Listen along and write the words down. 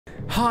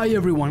Hi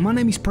everyone, my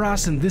name is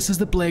Pras and this is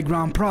the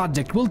Playground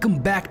Project. Welcome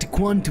back to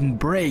Quantum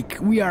Break.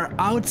 We are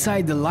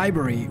outside the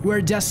library. We're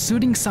just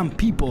shooting some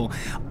people.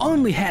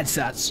 Only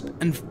headshots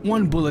and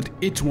one bullet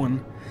each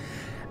one.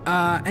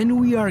 And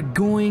we are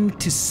going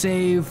to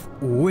save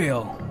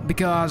Will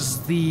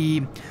because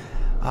the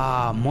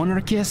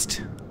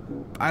monarchist,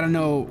 I don't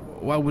know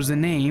what was the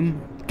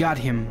name, got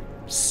him.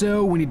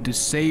 So we need to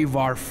save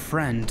our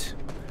friend.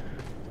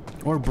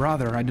 Or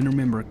brother, I don't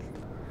remember.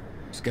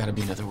 There's gotta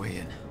be another way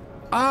in.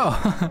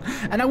 Oh,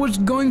 and I was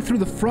going through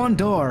the front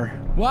door.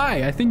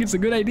 Why? I think it's a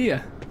good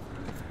idea.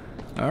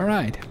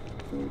 Alright.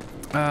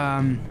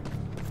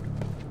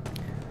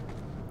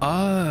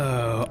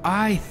 Oh,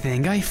 I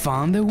think I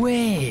found a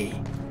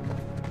way.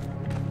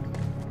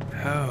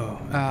 Oh,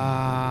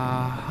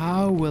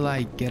 how will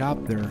I get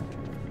up there?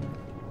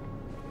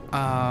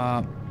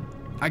 I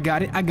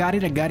got it. I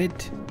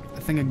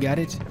think I got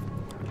it.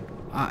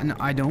 No,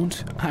 I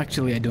don't.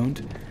 Actually, I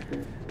don't.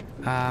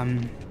 I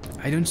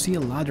don't see a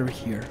ladder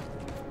here.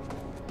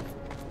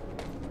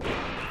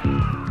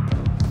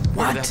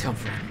 Where did that come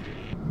from?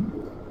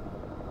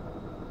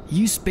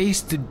 Use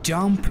space to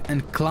jump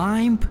and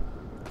climb?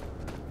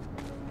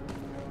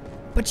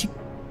 But you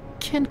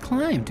can't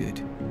climb,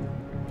 dude.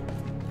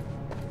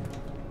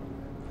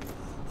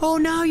 Oh,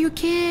 now you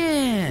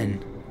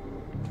can!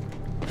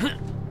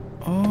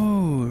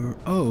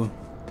 Oh,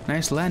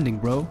 nice landing,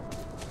 bro.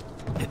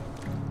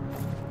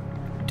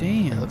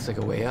 Damn. That looks like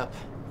a way up.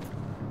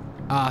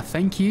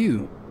 Thank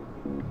you.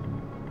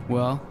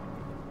 Well,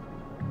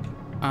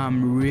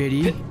 I'm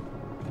ready.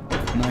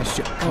 Nice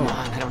shot. Come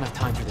on, I don't have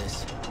time for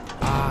this.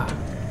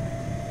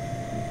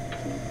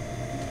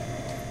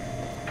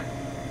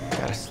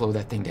 Gotta slow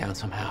that thing down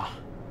somehow.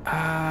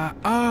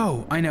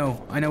 Oh, I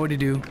know what to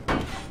do.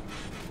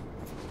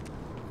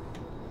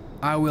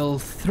 I will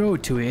throw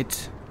to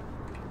it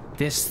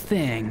this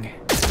thing.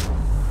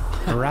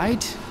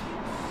 Right?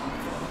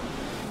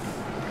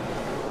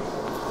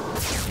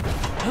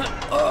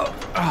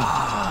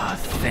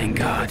 Thank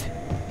God.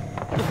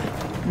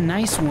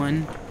 Nice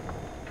one.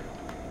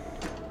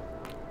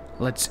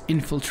 Let's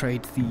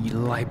infiltrate the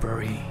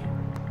library.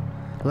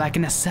 Like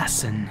an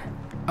assassin.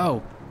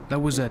 Oh, that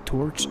was a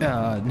torch?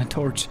 Not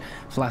torch.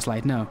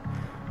 Flashlight, no.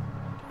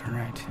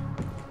 Alright.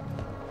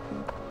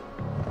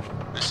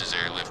 This is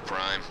Airlift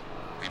Prime.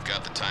 We've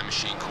got the Time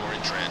Machine Core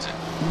in transit.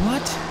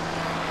 What?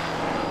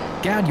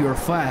 God, you're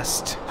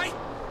fast. Hey!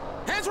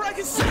 Hands where I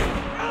can see!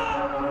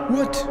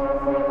 What?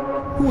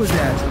 Who was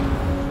that?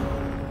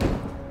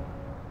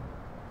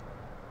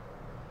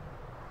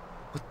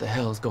 What the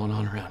hell is going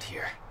on around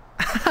here?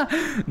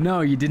 No,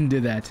 you didn't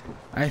do that.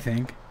 I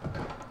think.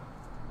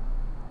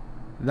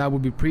 That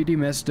would be pretty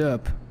messed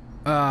up.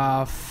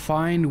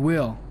 Find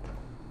Will.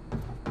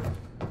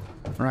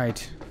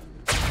 Right.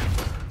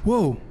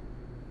 Whoa!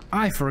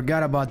 I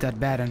forgot about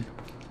that button.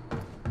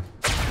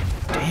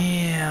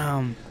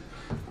 Damn.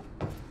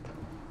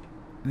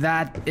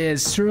 That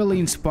is surely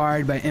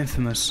inspired by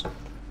Infamous.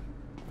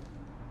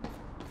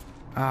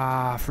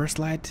 First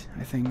Light?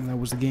 I think that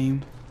was the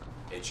game.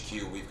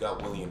 HQ, we've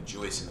got William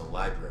Joyce in the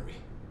library.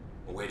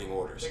 Awaiting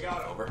orders. They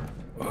got it. Over.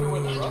 Wonder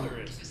where the brother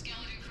is. The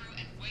skeleton crew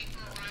and wait for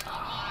arrival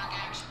of monarch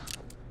action.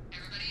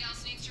 Everybody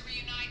else needs to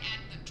reunite at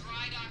the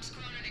Dry Docks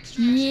Cronin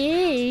extraction.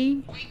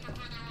 Yay! Wait for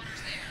further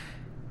orders there.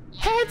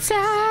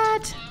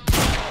 Headshot!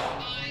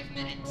 5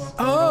 minutes.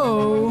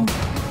 Oh!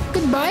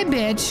 Goodbye,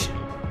 bitch!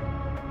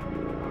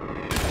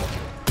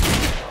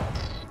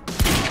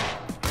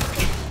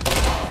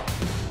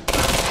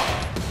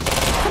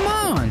 Come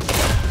on!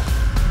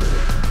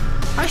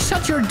 I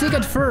shot your dick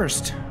at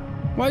first.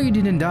 Why you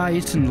didn't die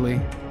instantly?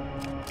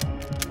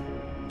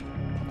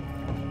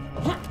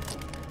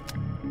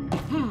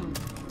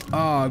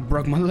 Oh, I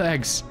broke my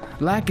legs.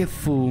 Like a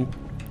fool.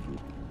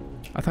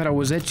 I thought I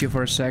was at you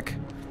for a sec.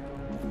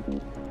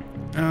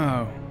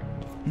 Oh.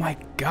 My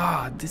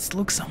God, this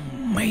looks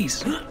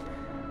amazing.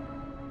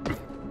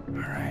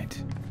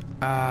 Alright.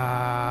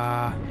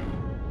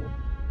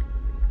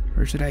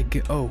 Where should I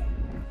go? Oh.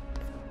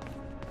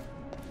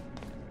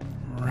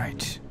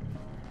 Right.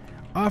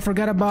 Oh, I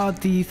forgot about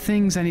the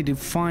things I need to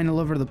find all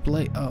over the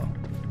place. Oh.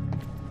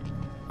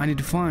 I need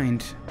to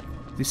find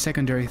the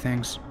secondary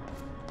things.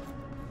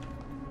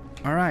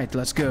 Alright,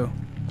 let's go.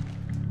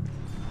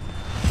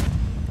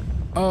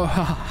 Oh,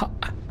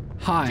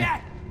 hi.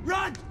 Jack,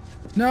 run!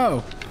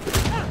 No!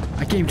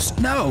 I came to...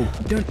 No!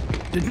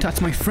 Don't touch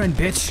my friend,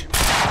 bitch!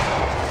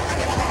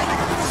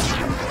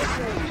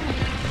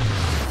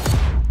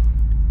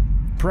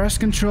 Press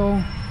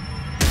control.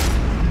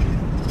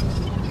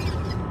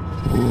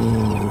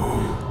 Ooh.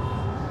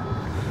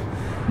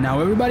 Now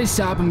everybody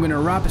stop, I'm gonna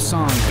rap a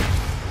song.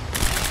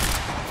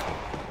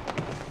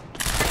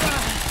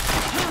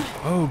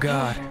 Oh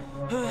God.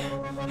 Do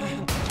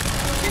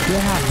I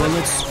have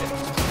bullets?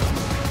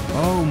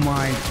 Oh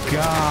my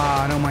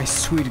God, oh my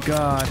sweet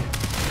God.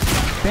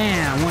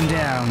 Bam, one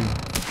down.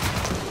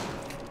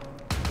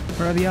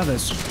 Where are the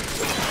others?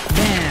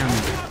 Bam.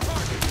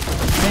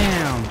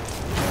 Bam.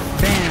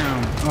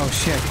 Bam. Oh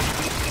shit.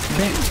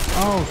 Bam.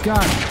 Oh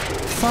God.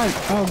 Fight.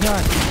 Oh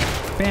God.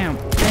 Bam,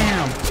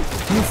 bam.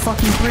 You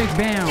fucking prick,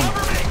 bam.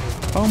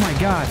 Oh my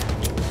god.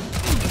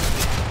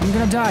 I'm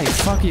gonna die.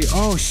 Fuck you.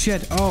 Oh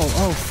shit. Oh,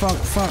 fuck.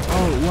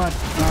 Oh, what?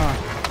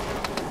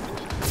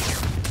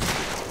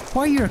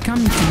 Why you're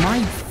coming to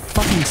my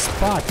fucking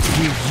spot,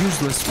 you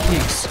useless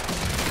pigs?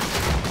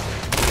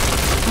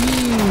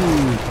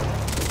 Ew.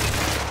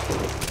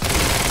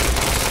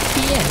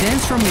 Yeah,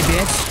 dance for me,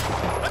 bitch.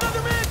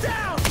 Another man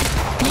down!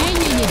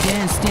 Yeah,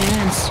 dance.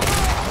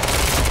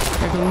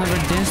 I could never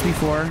dance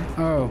before.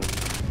 Oh.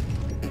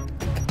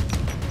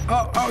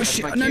 Oh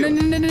shit. No.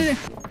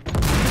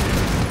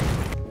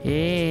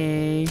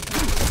 Hey.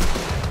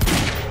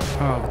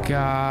 Oh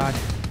god.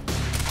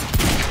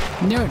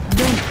 No,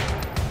 don't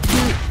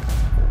do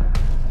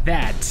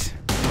that.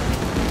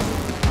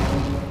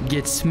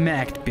 Get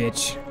smacked,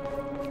 bitch.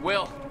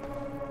 Will,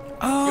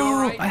 Oh, you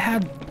alright? I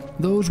had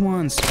those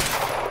ones.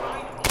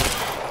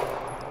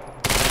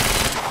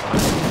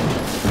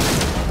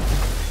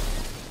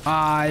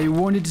 I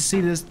wanted to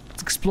see this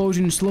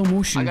explosion in slow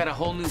motion. I got a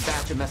whole new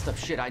batch of messed up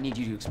shit I need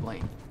you to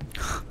explain.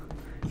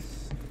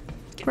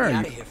 Get Where me are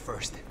out you? of here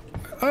first.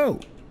 Oh,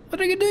 what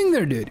are you doing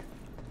there, dude?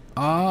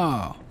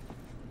 Oh.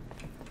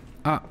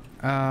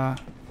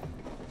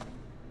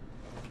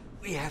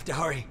 We have to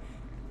hurry.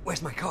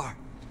 Where's my car?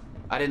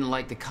 I didn't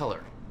like the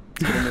color.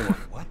 Get a new one.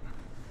 What?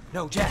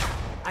 No, Jack.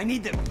 I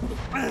need them.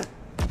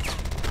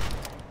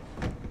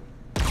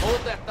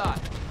 Hold that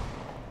thought.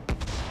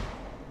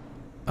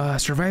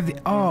 Survive the.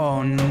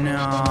 Oh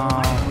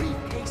no.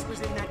 Briefcase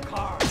was in that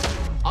car.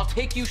 I'll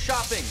take you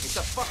shopping. It's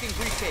a fucking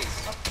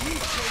briefcase. A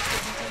briefcase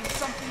that contains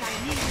something I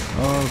need.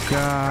 Oh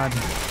god.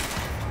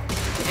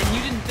 And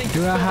you didn't think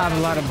Do to I throw have that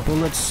a lot out of the-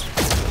 bullets?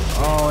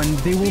 Oh, and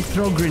they will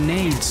throw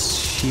grenades.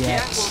 Shit. Yeah,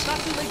 well, it's not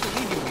too late to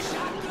leave you.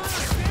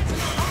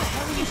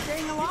 How are you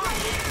staying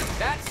alive?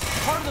 That's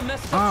part of the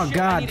messed up Oh shit I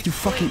god, need you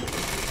fucking.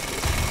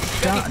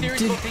 explained. Got any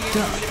theories about being able to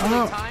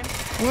manipulate time?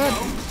 What?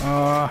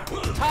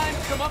 Time,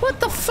 come up What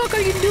the fuck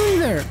are you doing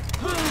there?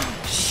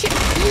 Shit,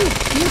 you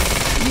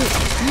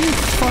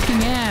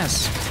fucking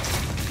ass.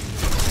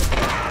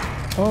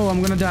 Oh,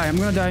 I'm gonna die.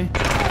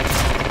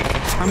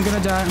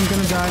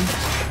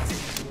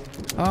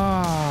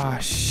 Ah,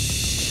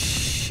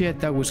 shit,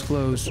 that was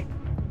close.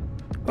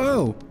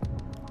 Oh.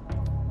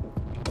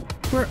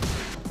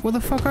 Where the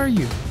fuck are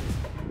you?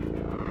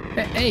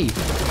 Hey,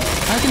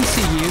 I can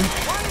see you.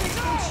 Why are they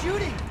still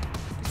shooting?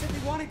 They said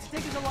they wanted to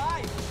take us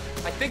alive.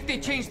 I think they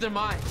changed their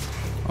minds.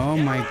 Oh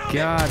my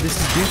god, this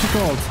is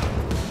difficult.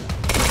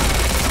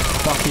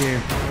 Fuck you.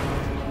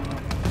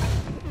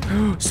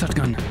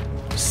 Shotgun.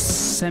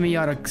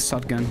 Semi-auto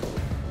shotgun.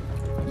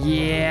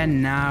 Yeah,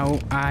 now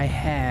I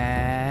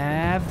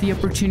have the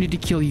opportunity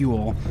to kill you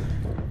all.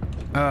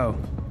 Oh,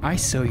 I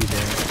saw you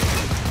there.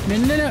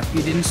 No,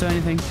 you didn't say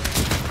anything.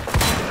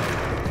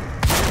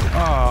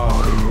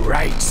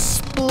 Alright,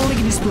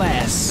 splickety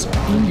splash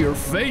in your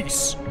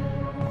face. A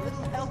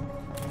little help.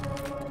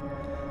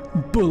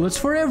 Bullets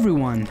for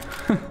everyone.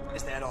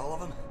 Is that all of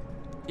them?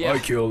 Yeah, I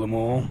killed them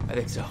all. I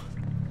think so.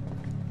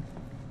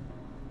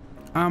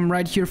 I'm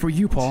right here for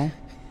you, Paul.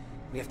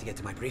 We have to get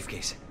to my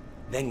briefcase.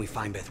 Then we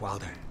find Beth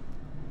Wilder.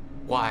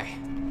 Why?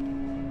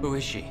 Who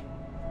is she?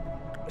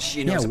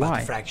 She knows Yeah, about why?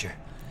 the fracture.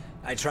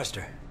 I trust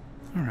her.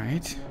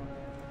 Alright.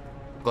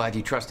 Glad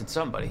you trusted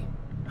somebody.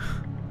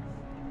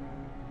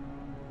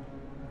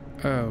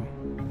 Oh.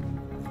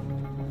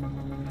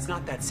 It's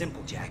not that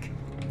simple, Jack.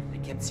 They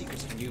kept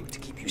secrets from you to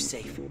keep you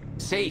safe.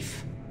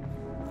 Safe.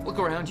 Look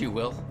around you,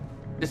 Will.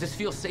 Does this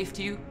feel safe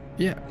to you?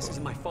 Yeah. This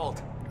isn't my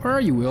fault. Where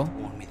are you, Will?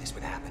 Warned me this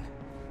would happen.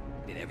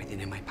 Did everything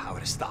in my power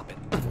to stop it.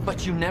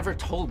 But you never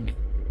told me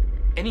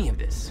any of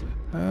this.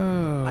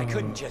 Oh. I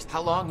couldn't just.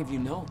 How long have you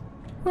known?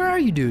 Where are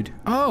you, dude?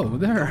 Oh, I don't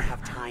there.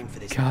 have time for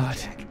this, God.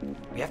 now, Jack.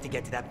 We have to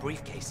get to that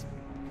briefcase.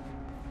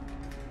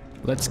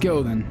 Let's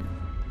go then.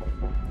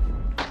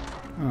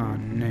 Oh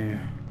no.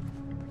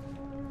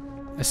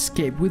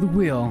 Escape with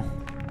Will.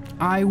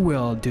 I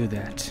will do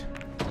that.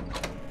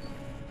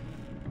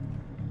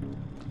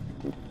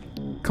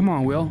 Come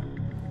on, Will.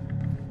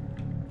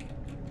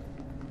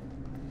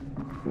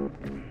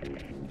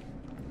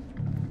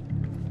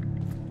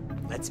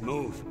 Let's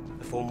move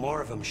before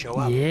more of them show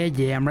up.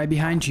 Yeah, I'm right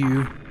behind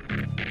you.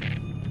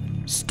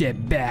 Step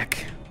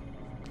back.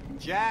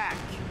 Jack!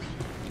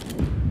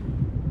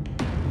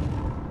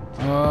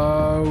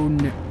 Oh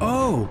no.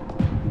 Oh!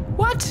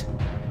 What?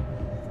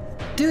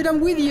 Dude, I'm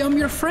with you. I'm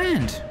your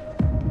friend.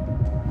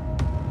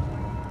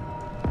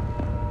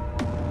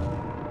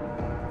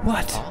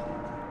 What?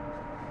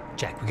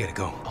 Jack, we gotta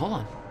go. Hold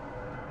on.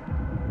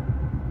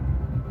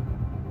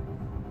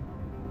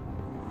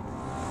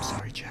 I'm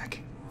sorry, Jack.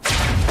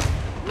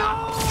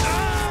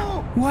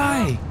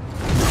 Why?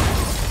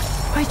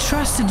 I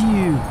trusted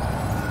you.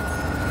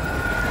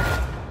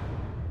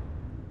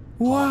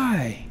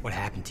 Why? What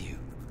happened to you?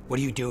 What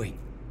are you doing?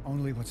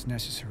 Only what's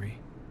necessary.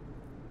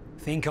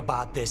 Think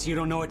about this. You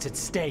don't know what's at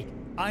stake.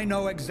 I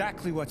know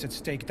exactly what's at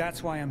stake.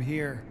 That's why I'm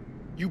here.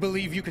 You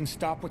believe you can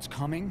stop what's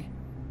coming?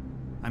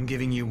 I'm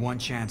giving you one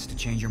chance to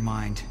change your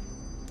mind.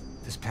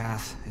 This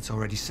path, it's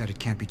already said it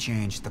can't be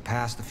changed. The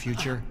past, the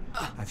future,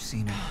 I've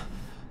seen it.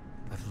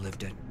 I've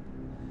lived it.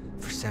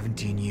 For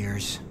 17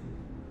 years.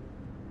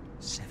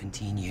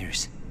 17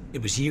 years.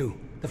 It was you,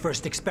 the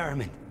first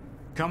experiment.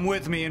 Come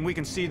with me and we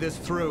can see this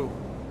through.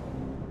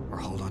 Or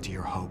hold on to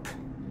your hope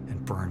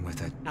and burn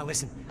with it. Now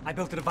listen, I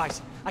built a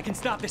device. I can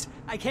stop this.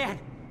 I can.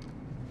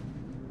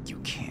 You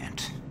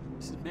can't.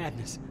 This is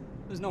madness.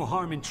 There's no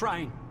harm in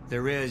trying.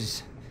 There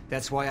is.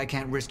 That's why I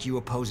can't risk you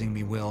opposing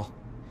me, Will.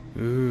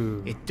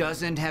 Ooh. It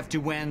doesn't have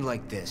to end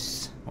like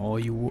this. Oh,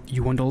 you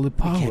want all the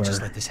power. We can't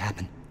just let this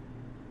happen.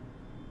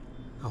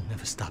 I'll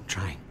never stop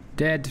trying.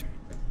 Dead.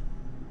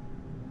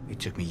 It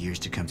took me years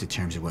to come to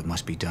terms with what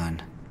must be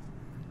done.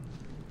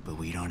 But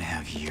we don't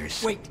have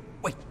years. Wait.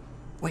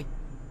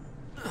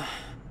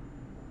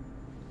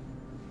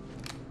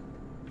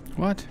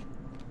 What?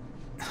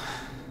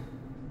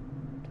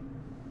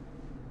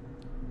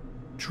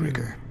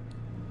 Trigger.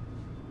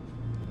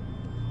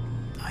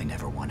 I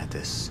never wanted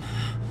this.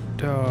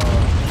 Duh.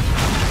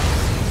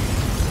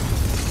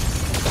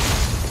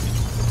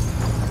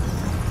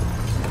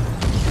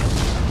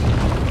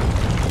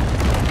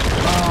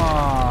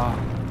 Ah.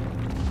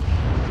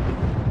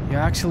 You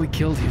actually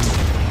killed him.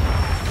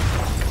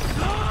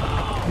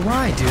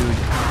 Why, dude?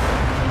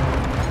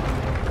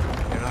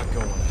 You're not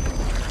going.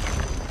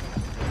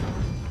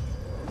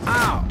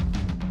 Ow!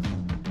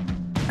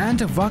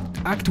 End of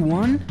Act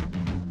 1?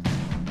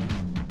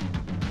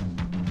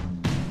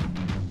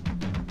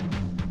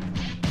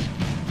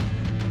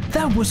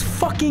 That was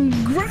fucking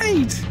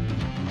great!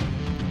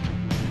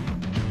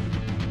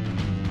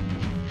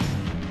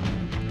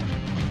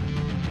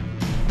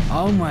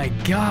 Oh my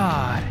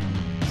god!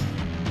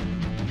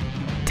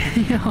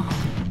 Damn!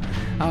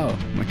 Oh,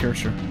 my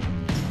cursor.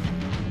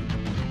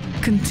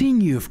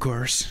 Continue, of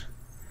course.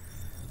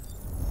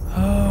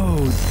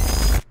 Oh,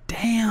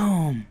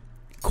 damn!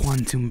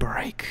 Quantum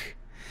Break.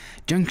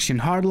 Junction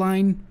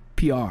Hardline,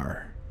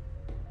 PR.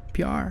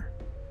 PR?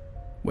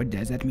 What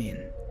does that mean?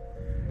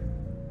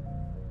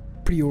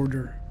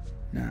 Pre-order.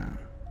 Nah.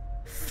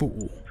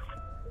 Fool.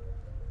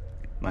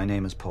 My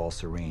name is Paul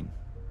Serene.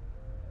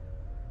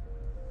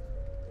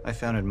 I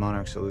founded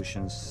Monarch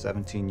Solutions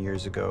 17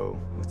 years ago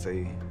with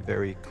a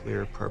very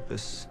clear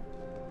purpose.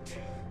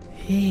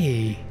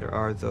 Hey. There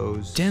are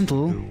those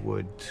Gentle. who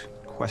would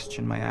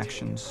question my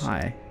actions.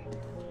 Hi.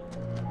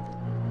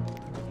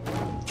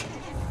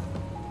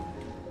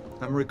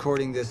 I'm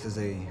recording this as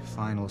a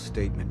final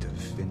statement of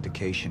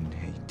vindication,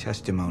 a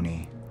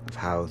testimony of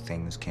how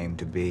things came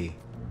to be.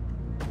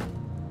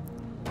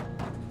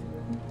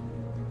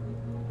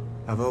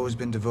 I've always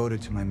been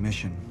devoted to my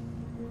mission.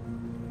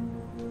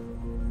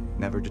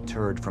 Never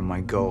deterred from my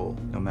goal,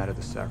 no matter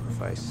the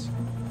sacrifice.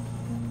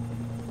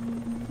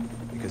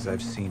 Because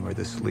I've seen where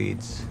this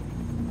leads.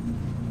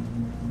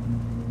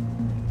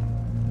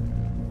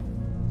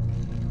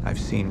 I've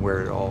seen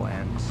where it all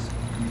ends.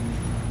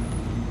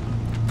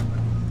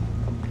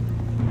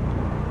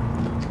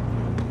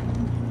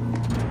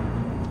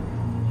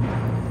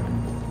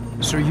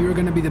 So you're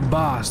gonna be the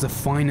boss, the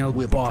final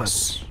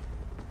boss.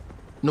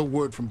 No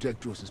word from Jack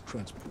Joyce's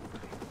transport.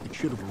 It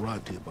should have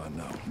arrived here by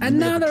now.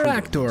 Another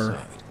actor.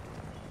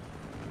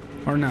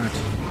 Or not.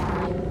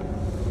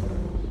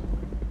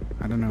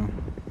 I don't know.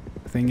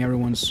 I think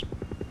everyone's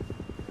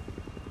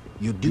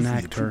You're due an for your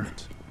actor.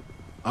 treatment.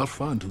 I'll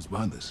find who's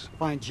behind this.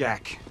 Find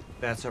Jack.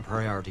 That's our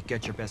priority.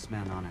 Get your best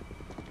man on it.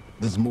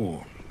 There's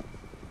more.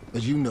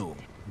 As you know,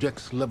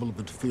 Jack's level of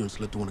interference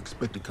led to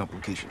unexpected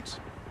complications.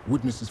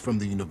 Witnesses from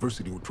the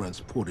university were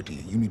transported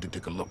here. You need to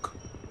take a look.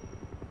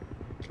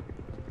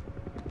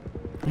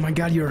 Oh my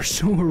god, you're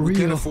so We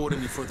can't real. afford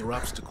any further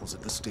obstacles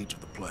at this stage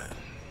of the plan.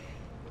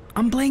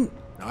 I'm playing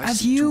Now, I as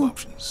see two you.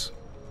 options.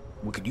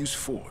 We could use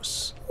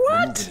force. What?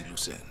 Remove any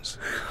loose ends.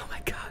 Oh my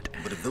god.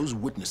 But if those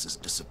witnesses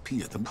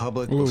disappear, The then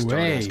public will start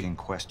way. asking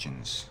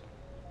questions.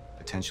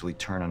 Potentially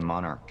turn on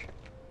Monarch.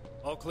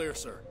 All clear,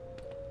 sir.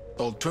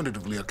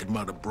 alternatively, I could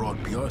mount a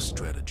broad PR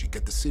strategy,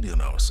 get the city on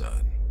our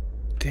side.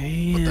 But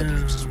that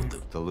leaves us Damn.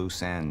 with The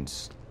loose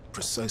ends.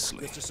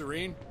 Precisely. Mr.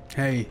 Serene?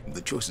 Hey.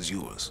 The choice is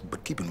yours,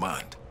 but keep in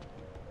mind,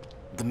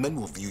 the men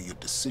will view your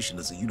decision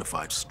as a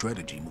unified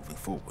strategy moving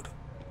forward.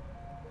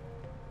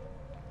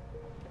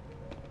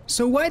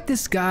 So why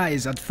this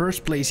guys at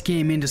first place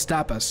came in to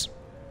stop us?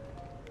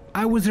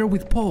 I was there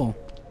with Paul.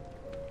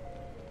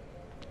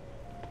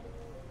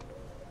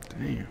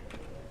 Damn.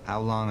 How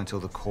long until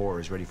the core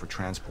is ready for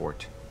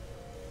transport?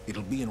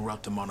 It'll be en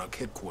route to Monarch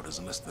headquarters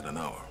in less than an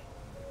hour.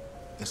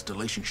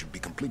 Installation should be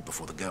complete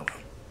before the gala.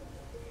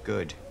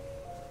 Good.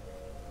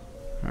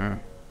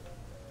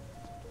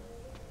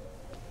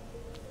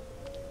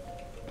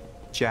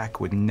 Jack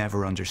would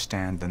never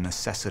understand the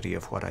necessity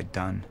of what I'd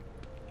done.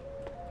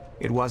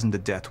 It wasn't the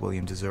death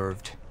William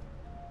deserved,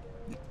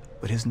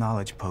 but his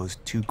knowledge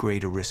posed too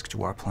great a risk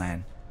to our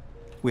plan.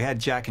 We had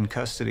Jack in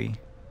custody,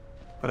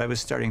 but I was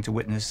starting to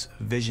witness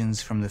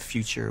visions from the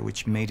future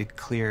which made it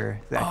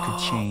clear that could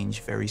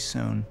change very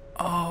soon.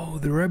 Oh,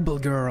 the rebel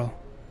girl.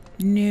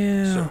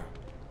 No.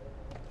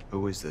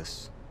 Who is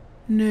this?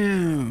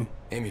 No.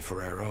 Amy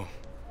Ferrero.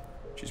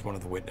 She's one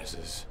of the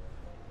witnesses.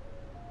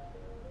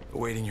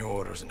 Awaiting your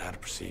orders on how to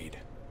proceed.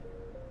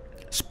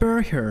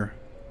 Spare her.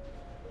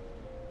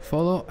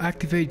 Follow,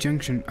 activate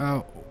junction.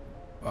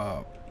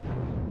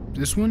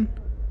 This one?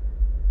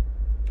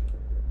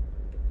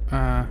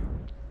 What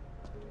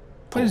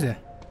is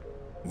that?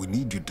 We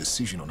need your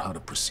decision on how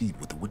to proceed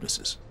with the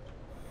witnesses.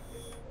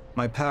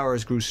 My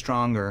powers grew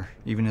stronger,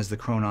 even as the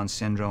Chronon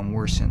syndrome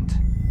worsened.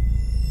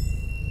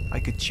 I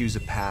could choose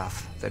a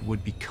path that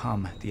would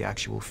become the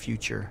actual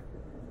future,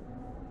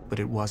 but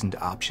it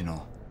wasn't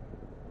optional.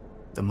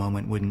 The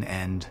moment wouldn't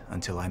end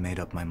until I made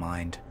up my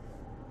mind.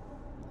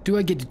 Do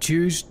I get to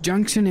choose?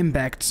 Junction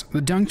impacts.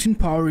 The junction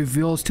power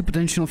reveals two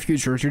potential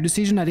futures. Your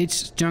decision at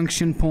each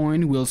junction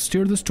point will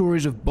steer the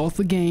stories of both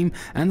the game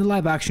and the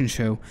live-action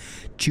show.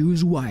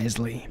 Choose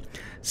wisely.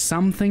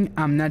 Something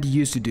I'm not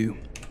used to do.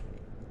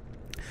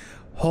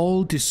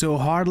 Hold to show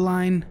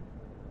hardline.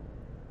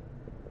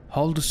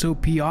 Hold to show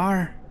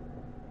PR.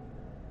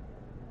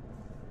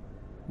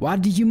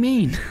 What do you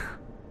mean?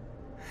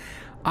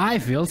 I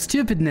feel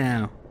stupid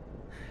now.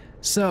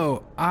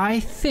 So, I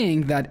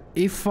think that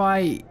if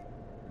I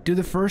do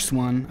the first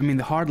one, I mean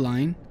the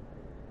hardline,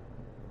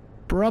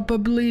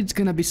 probably it's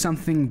gonna be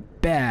something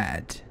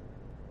bad.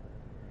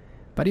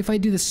 But if I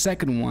do the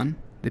second one,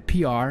 the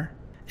PR,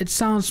 it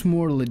sounds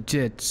more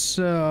legit,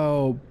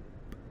 so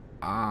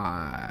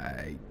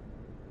I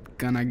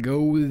gonna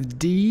go with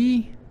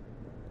D,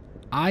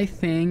 I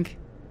think.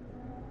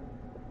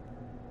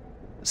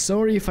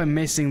 Sorry if I'm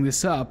messing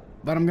this up,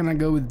 but I'm gonna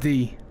go with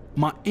D.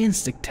 My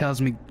instinct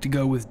tells me to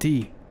go with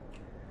D.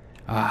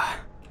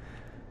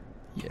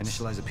 Yes.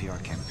 Initialize a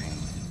PR campaign.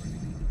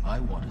 I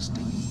want us to.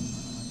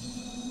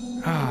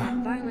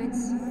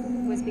 Violence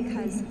was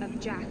because of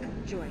Jack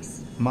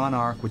Joyce.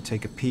 Monarch would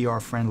take a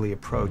PR-friendly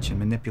approach and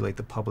manipulate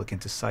the public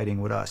into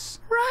siding with us.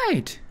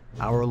 Right.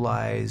 Our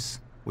lies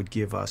would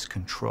give us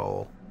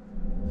control.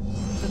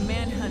 The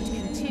manhunt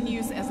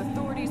continues as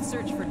authorities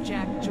search for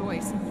Jack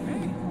Joyce.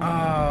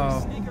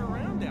 Oh. Sneak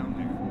around down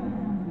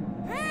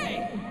there.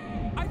 Hey!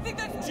 I think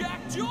that's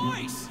Jack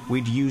Joyce!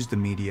 We'd use the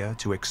media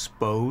to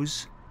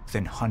expose,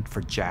 then hunt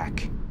for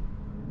Jack.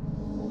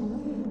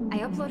 I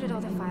uploaded all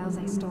the files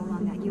I stole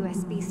on that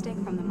USB stick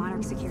from the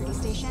Monarch security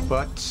station.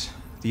 But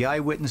the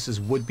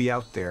eyewitnesses would be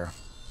out there,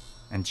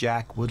 and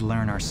Jack would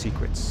learn our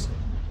secrets.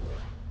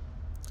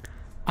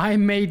 I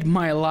made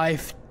my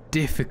life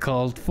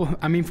difficult for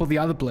the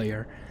other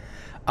player.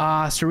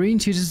 Serene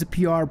chooses the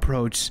PR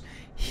approach.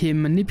 He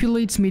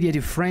manipulates media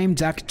to frame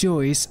Jack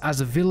Joyce as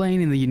a villain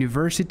in the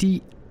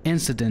university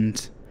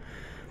incident.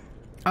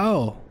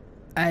 Oh,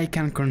 I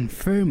can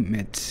confirm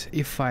it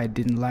if I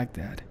didn't like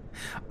that.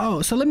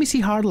 Oh, so let me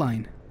see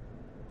hardline.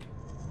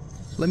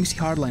 Let me see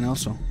hardline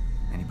also.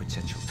 Any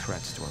potential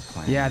threats to our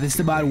plan? Yeah, this is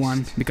the bad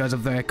one because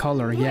of the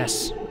color.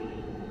 Yes.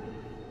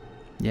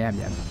 Yeah.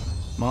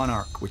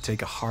 Monarch would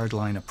take a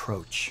hardline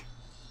approach.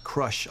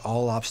 Crush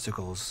all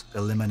obstacles,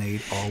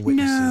 eliminate all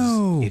witnesses.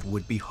 No. It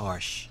would be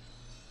harsh.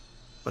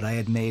 But I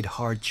had made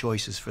hard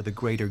choices for the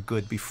greater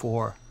good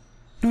before.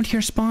 Not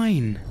your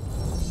spine.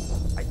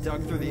 I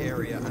dug through the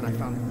area and I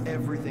found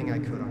everything I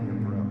could on your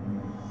bro.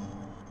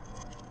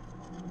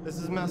 This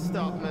is messed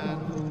up, man.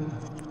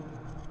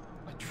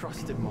 I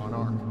trusted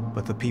Monarch.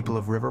 But the people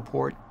of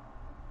Riverport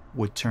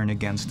would turn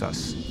against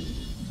us.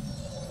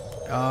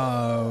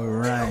 Oh,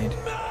 right.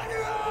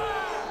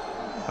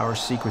 Our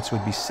secrets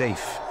would be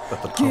safe,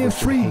 but the public Give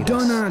free would hate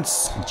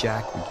donuts. us, and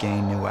Jack would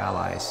gain new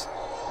allies.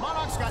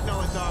 Monarch's got no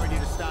authority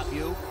to stop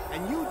you,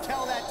 and you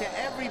tell that to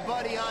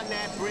everybody on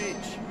that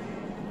bridge.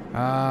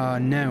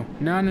 No.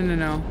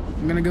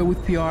 I'm gonna go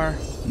with PR.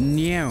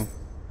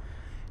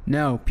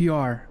 No,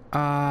 PR.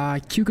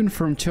 Q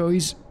confirm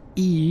choice.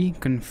 E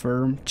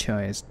confirm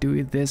choice.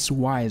 Do this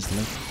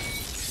wisely.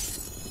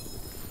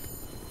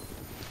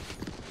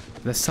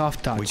 The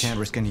soft touch. We can't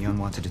risk any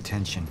unwanted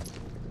attention.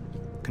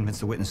 Convince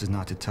the witnesses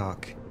not to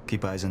talk.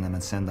 Keep eyes on them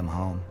and send them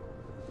home.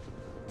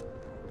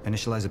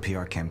 Initialize a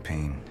PR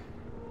campaign.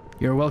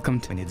 You're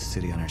welcome to. We need the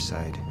city on our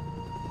side.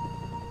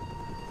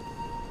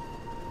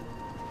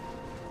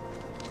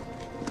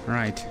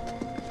 Right.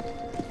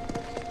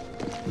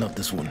 Not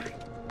this one.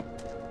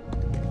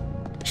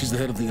 She's the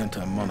head of the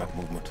anti-monarch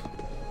movement.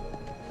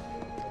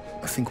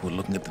 I think we're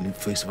looking at the new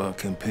face of our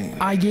campaign.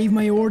 I gave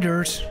my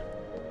orders.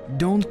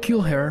 Don't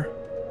kill her.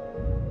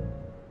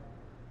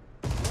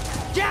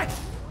 Jack!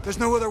 There's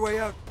no other way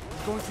out.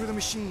 Going through the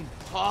machine.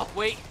 Oh,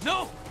 wait.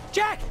 No!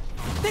 Jack!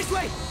 This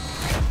way!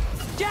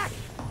 Jack!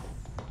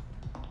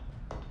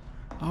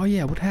 Oh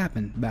yeah, what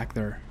happened back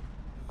there?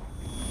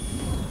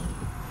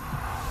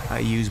 I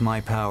use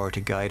my power to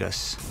guide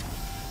us.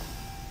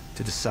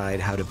 To decide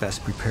how to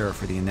best prepare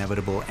for the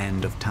inevitable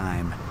end of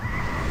time.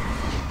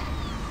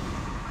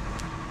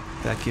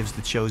 That gives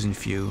the chosen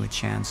few a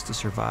chance to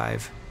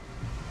survive.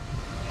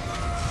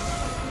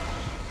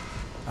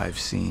 I've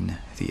seen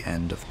the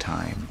end of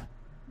time.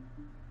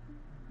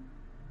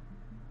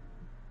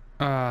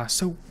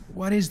 So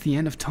what is the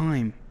end of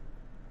time?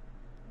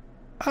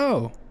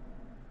 Oh.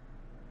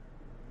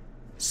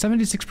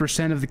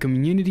 76% of the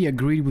community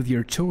agreed with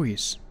your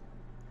choice.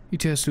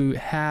 It has to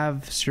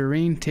have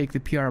Serene take the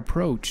PR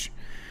approach.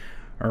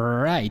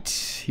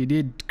 Alright, you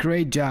did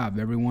great job,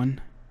 everyone.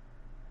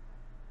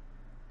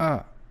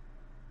 What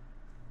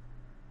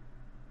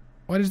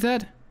is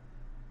that?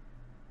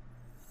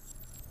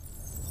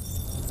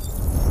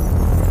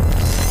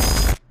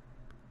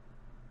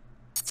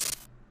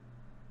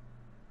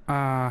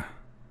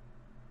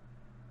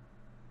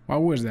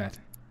 What was that?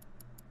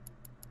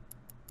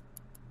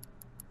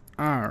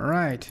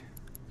 Alright.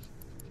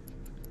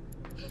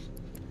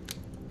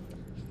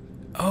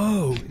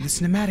 Oh, the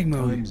cinematic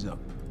mode. Time's up.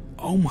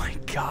 Oh my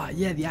god,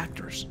 yeah, the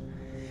actors.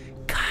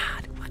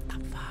 God, what the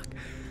fuck?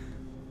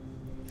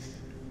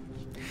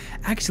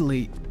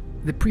 Actually,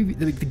 the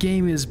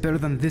game is better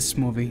than this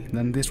movie,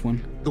 than this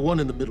one. The one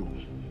in the middle,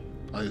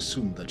 I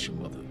assume that's your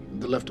mother.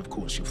 The left, of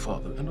course, your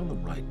father. And on the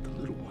right, the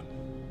little one.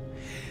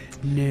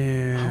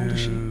 No. How old is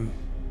she?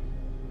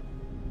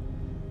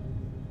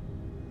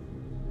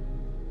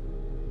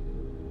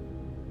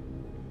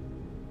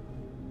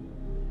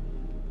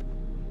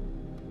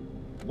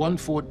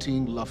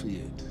 "114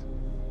 Lafayette.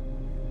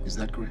 Is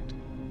that correct?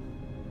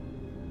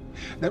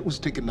 That was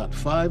taken not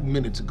 5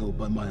 minutes ago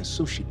by my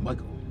associate,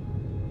 Michael.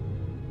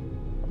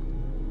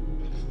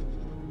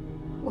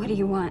 What do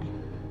you want?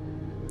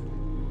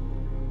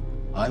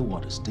 I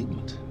want a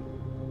statement.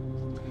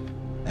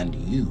 And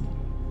you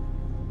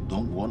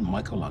don't want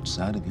Michael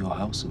outside of your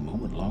house a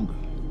moment longer.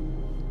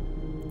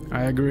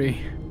 I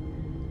agree.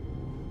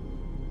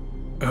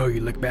 Oh, you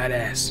look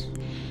badass.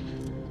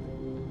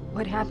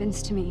 What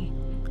happens to me?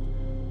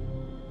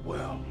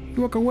 Well,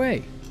 you walk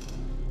away.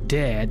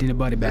 Dad in a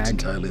body bag. That's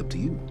entirely up to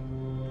you.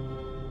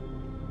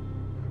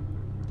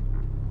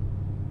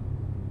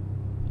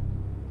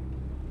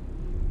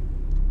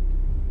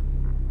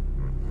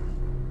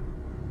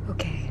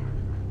 Okay.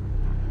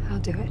 I'll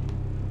do it.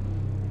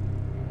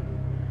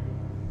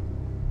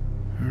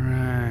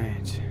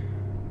 Right.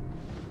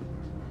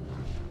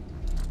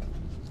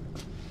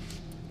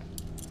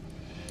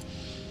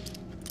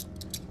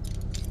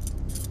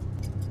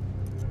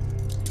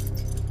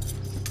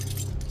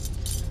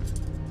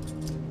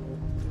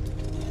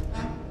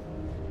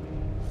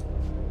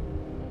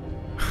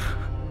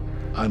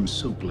 I'm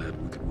so glad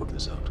we could work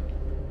this out.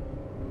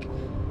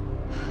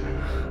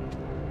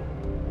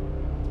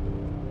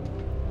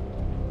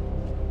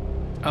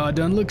 Oh,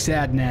 don't look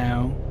sad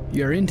now.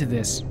 You're into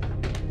this.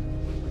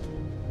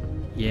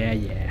 Yeah,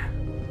 yeah.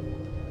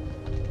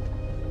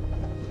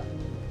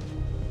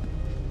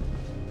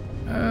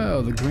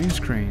 Oh, the green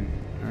screen.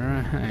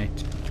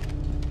 Alright.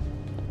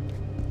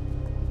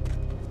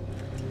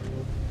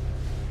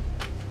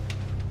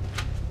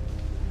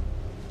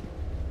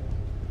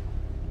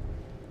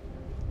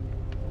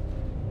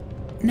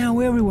 Now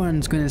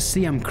everyone's gonna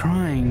see I'm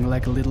crying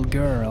like a little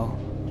girl.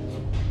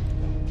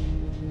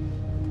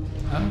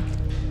 Oh,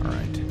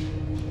 alright.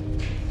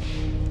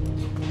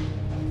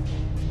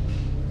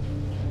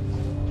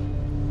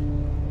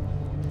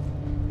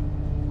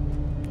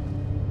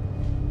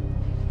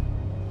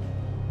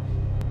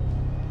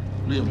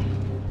 Liam,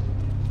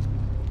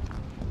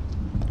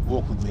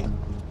 walk with me.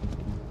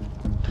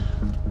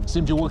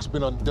 Seems your work's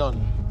been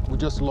undone. We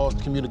just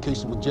lost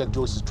communication with Jack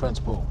Joyce's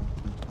transpo.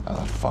 How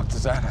the fuck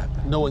does that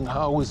happen? Knowing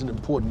how isn't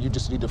important. You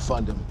just need to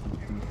find him.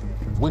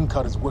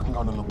 Wincott is working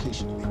on a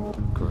location.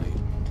 Great.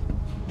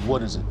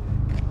 What is it?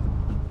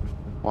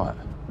 What?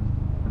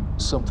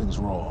 Something's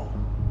wrong.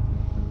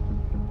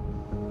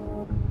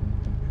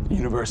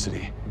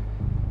 University.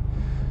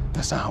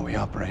 That's not how we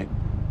operate.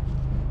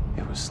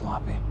 It was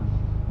sloppy.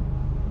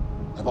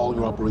 Have all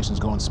your operations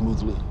gone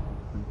smoothly?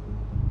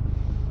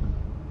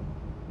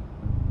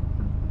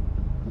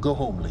 Go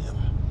home,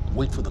 Liam.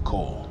 Wait for the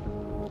call.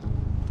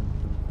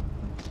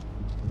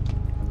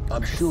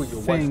 I'm sure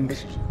your wife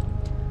misses you.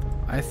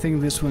 I think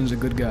this one's a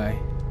good guy.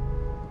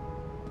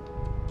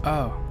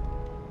 Oh.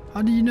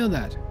 How do you know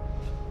that?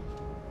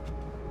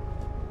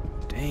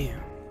 Damn.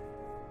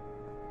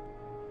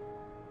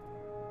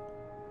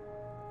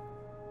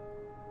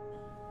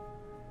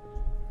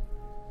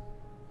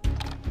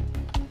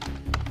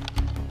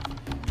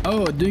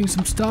 Oh, doing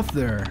some stuff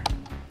there.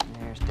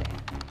 There's Dan.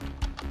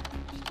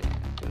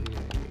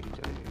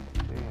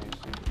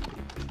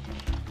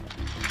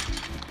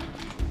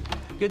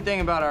 Good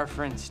thing about our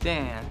friend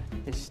Stan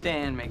is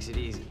Stan makes it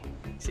easy.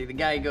 See, the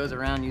guy goes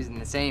around using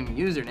the same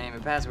username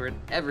and password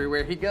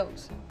everywhere he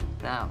goes.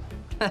 Now,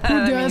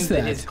 that means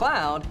that his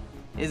cloud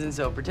isn't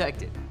so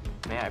protected.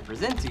 May I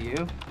present to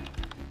you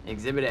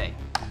Exhibit A.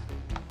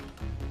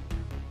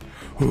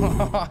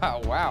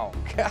 Wow,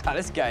 God,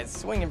 this guy's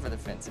swinging for the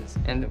fences.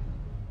 And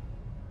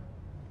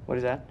what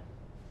is that?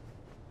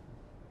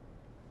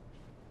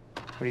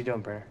 What are you doing,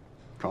 Brenner?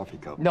 Coffee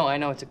cup. No, I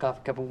know it's a coffee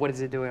cup, but what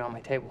is it doing on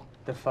my table?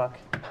 The fuck?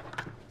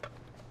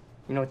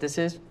 You know what this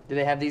is? Do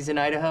they have these in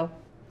Idaho?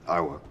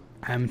 Iowa.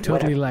 I'm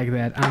totally like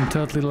that. I'm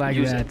totally like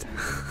that.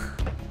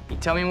 You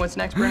tell me what's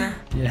next, Brenner?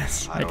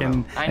 Yes, I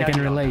can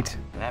relate.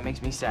 That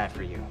makes me sad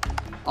for you.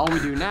 All we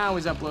do now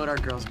is upload our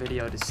girl's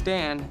video to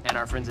Stan and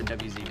our friends at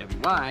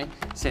WZWY,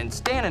 send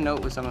Stan a note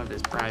with some of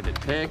his private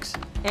pics,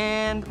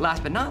 and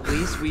last but not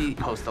least, we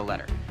post the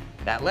letter.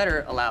 That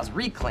letter allows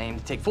Reclaim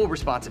to take full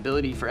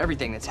responsibility for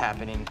everything that's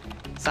happening.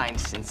 Signed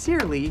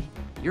sincerely,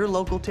 your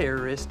local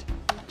terrorist,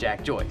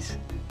 Jack Joyce.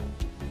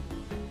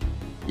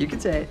 You can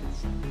say it.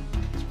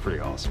 It's pretty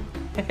awesome.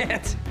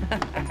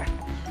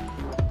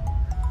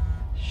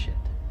 Shit.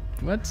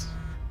 What?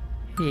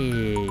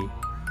 Hey.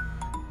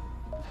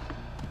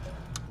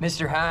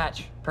 Mr.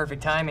 Hatch,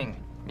 perfect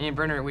timing. Me and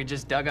Brenner, we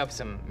just dug up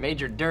some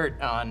major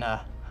dirt on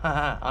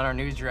our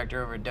news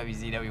director over at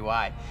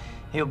WZWY.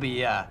 He'll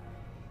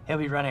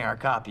be running our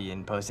copy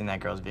and posting that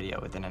girl's video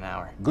within an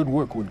hour. Good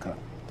work, Woodcock.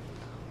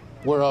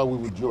 Where are we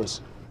with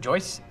Joyce?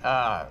 Joyce?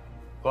 Well,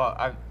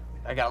 I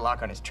got a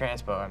lock on his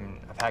transpo.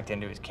 I've hacked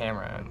into his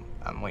camera, and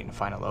I'm waiting to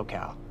find a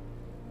locale.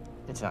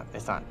 It's not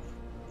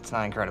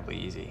incredibly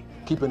easy.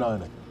 Keep an eye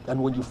on it.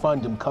 And when you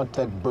find him,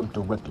 contact Burke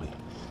directly.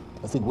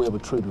 I think we have a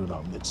traitor in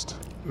our midst.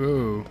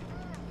 Ooh.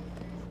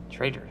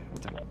 Traitor?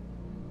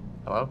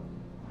 Hello?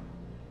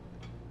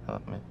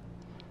 Hello, man.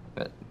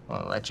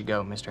 I'll let you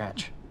go, Mr.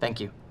 Hatch. Thank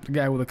you. The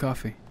guy with the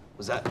coffee.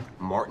 Was that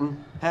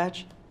Martin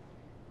Hatch?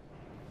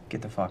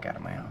 Get the fuck out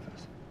of my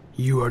office.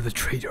 You are the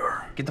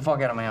traitor. Get the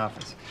fuck out of my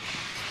office.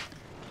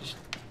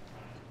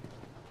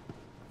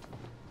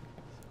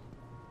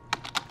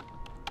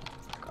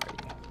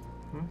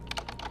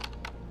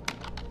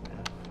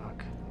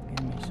 Fuck.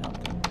 Give me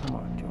something. Come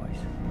on,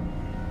 Joyce.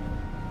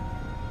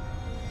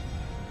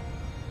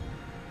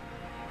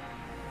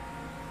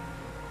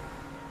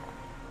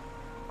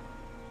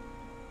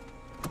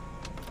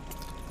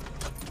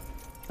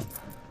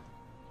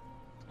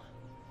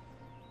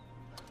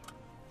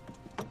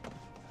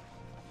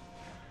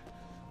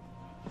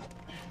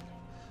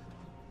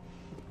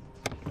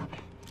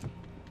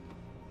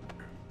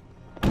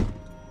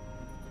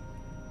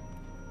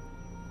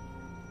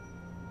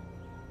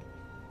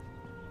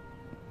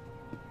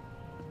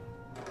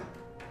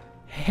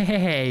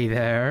 Hey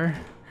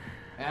there.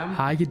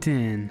 How you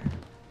doing?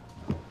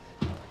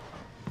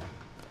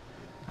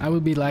 I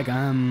will be like,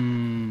 No,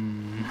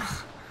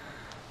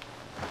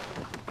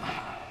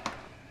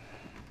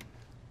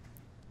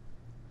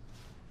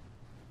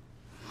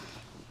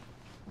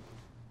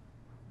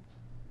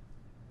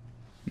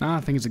 I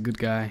think he's a good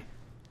guy.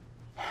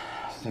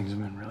 Things have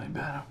been really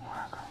bad at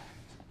work.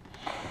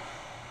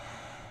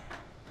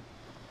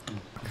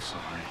 I'm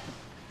sorry.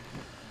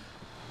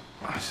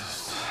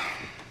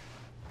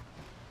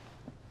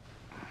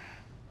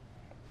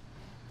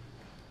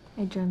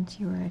 I dreamt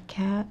you were a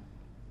cat.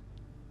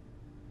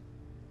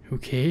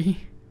 Okay.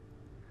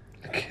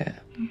 A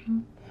cat?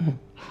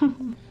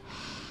 Mm-hmm.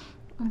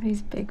 With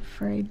these big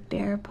furry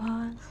bear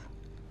paws.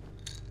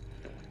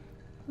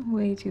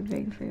 Way too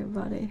big for your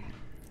body.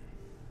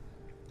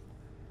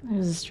 It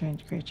was a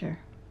strange creature.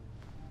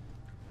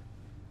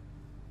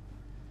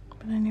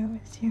 But I knew it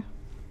was you.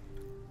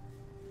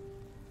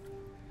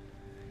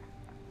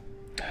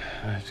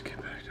 I have to get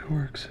back to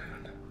work soon.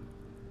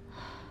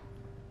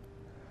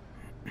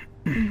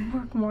 You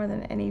work more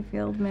than any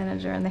field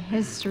manager in the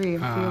history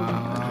of field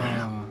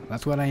manager.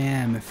 That's what I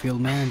am, a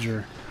field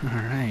manager. All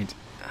right.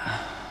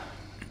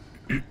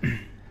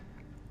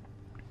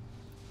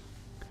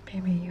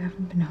 Baby, you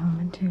haven't been home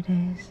in 2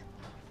 days.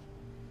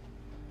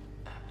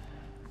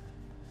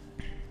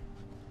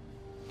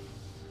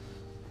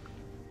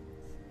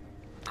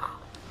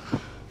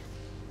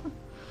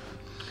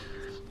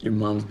 Your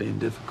mom's being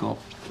difficult.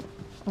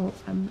 Oh,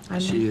 I'm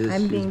She's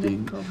being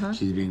difficult, huh?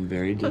 She's being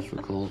very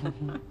difficult.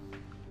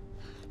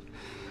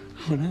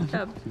 What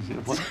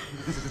happened? What?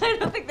 I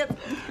don't think that's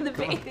the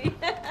baby.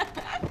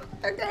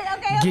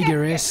 Okay.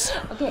 Gigerous.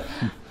 Okay.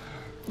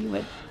 You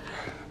would.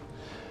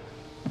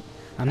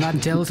 I'm not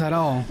jealous at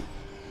all.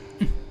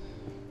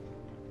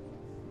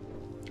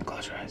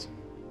 Close your eyes.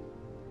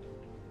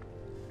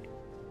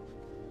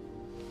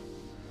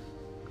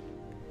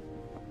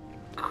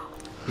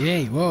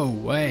 Hey,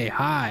 whoa, hey,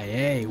 hi,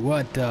 hey,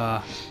 what,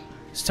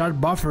 start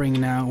buffering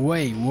now,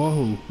 wait,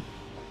 whoa.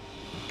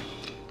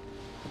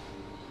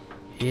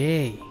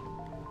 Hey.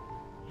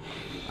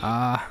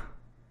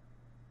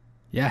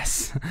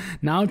 Yes,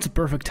 now it's a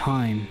perfect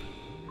time.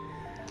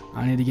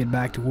 I need to get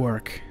back to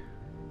work.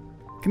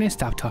 Can I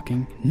stop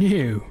talking?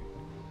 No.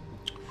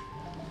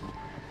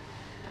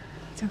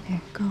 It's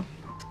okay, go.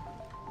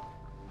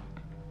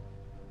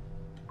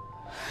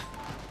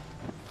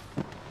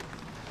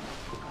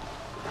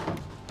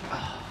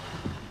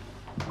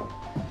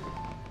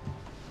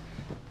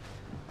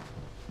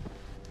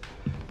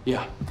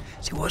 Yeah.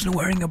 She wasn't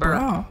wearing a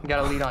bra. We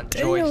got a lead on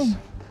Damn. Joyce.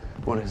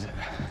 What is it?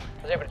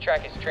 I was able to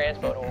track his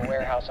transpo to a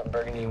warehouse on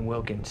Burgundy and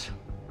Wilkins.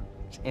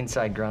 It's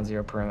inside Ground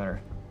Zero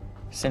perimeter.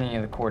 Sending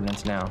you the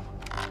coordinates now.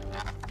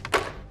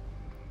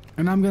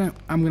 And I'm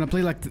gonna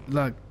play like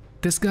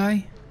this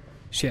guy.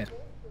 Shit,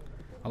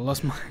 I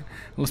lost my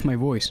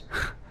voice.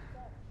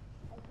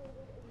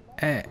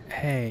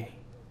 Hey.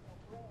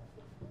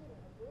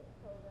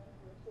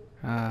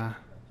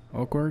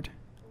 Awkward.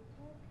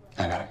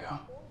 I gotta go.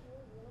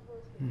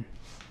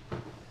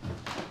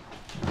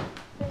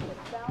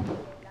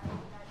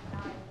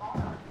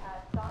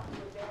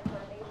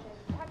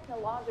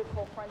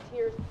 Technological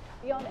frontiers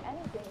beyond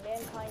anything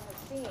mankind has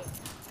seen.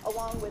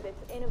 Along with its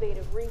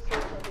innovative research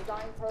and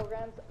design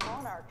programs,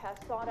 Monarch has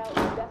sought out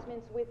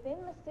investments within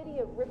the city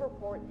of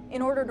Riverport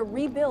in order to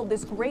rebuild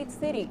this great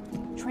city,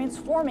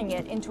 transforming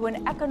it into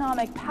an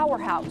economic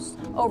powerhouse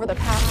over the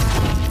past...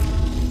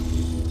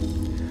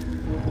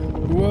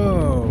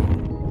 Whoa.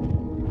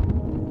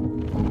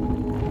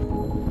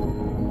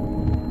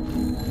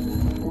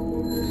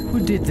 Who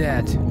did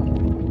that?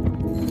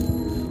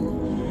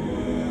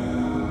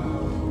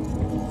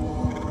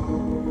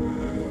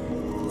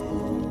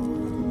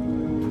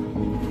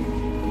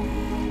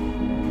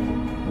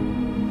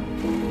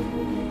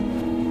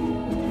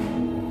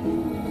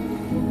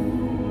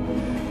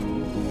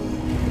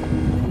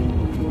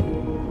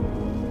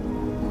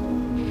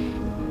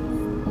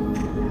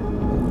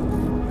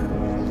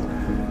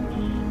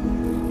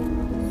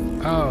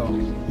 Oh,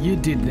 you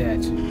did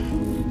that.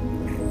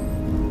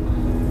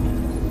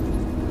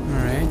 All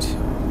right.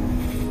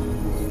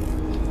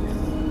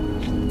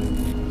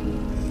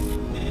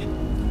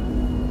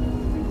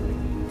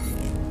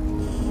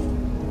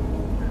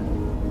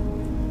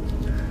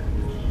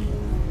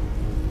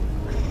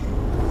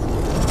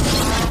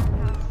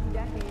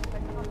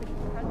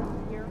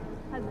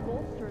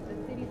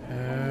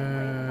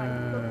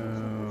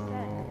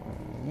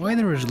 Why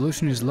the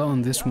resolution is low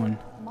on this one?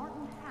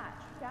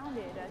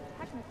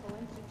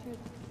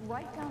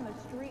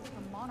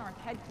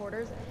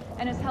 Headquarters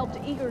and has helped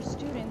eager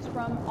students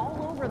from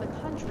all over the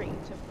country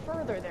to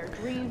further their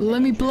dreams.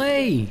 Let me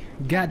play!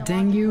 God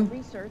dang you!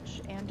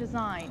 Research and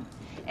design.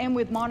 And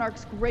with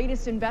Monarch's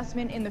greatest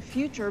investment in the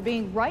future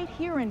being right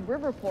here in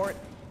Riverport,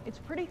 it's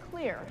pretty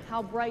clear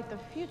how bright the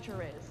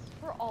future is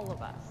for all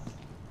of us.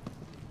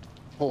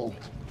 Paul,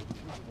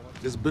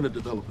 there's been a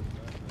development.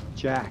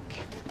 Jack.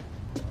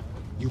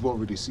 You've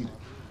already seen it.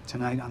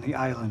 Tonight on the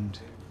island.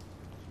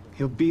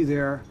 He'll be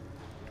there,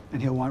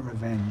 and he'll want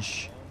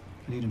revenge.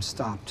 I need him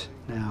stopped,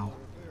 now.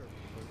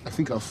 I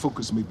think our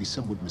focus may be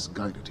somewhat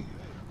misguided here.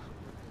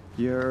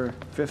 Your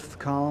fifth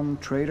column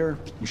traitor?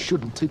 You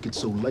shouldn't take it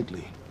so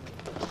lightly.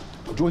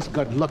 Joyce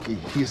got lucky.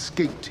 He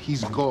escaped.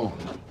 He's gone.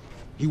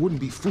 He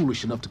wouldn't be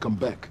foolish enough to come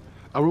back.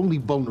 Our only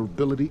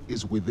vulnerability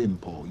is within,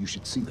 Paul. You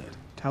should see that.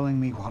 Telling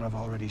me what I've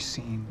already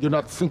seen. You're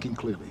not thinking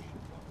clearly.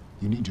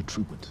 You need your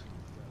treatment.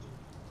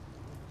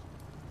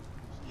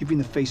 You've been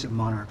the face of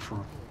Monarch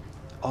for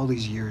all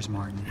these years,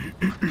 Martin.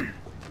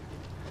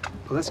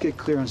 But let's get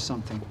clear on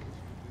something.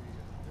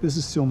 This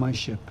is still my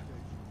ship.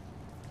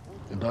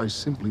 And I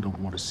simply don't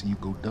want to see you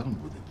go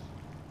down with it.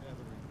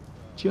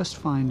 Just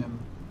find him.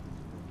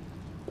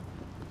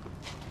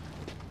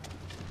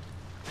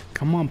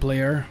 Come on,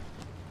 player.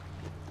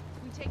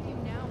 We take you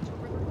now to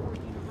Riverport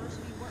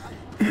University, where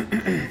a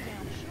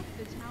shutdown shook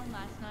the town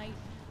last night.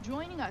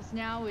 Joining us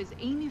now is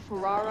Amy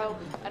Ferraro,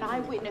 an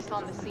eyewitness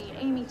on the scene.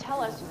 Amy,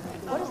 tell us,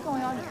 what is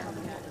going on here?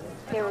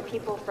 There were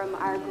people from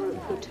our group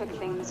who took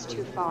things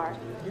too far.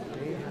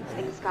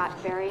 Things got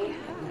very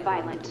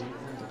violent.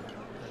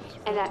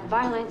 And that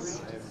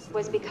violence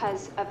was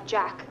because of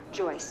Jack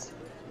Joyce.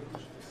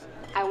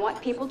 I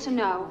want people to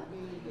know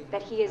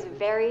that he is a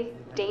very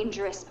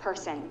dangerous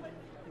person.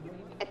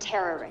 A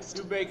terrorist.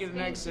 2 bacon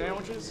and egg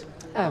sandwiches?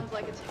 Sounds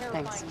like a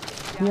terrifying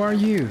thing. Who are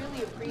you? I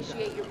really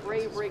appreciate your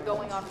bravery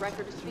going on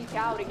record to speak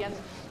out against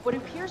what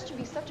appears to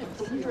be such a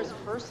dangerous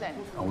person.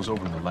 I was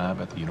over in the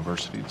lab at the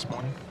university this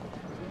morning.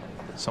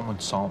 Someone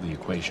solved the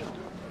equation.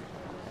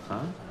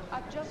 Huh?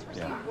 I've just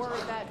received word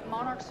that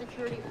Monarch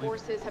security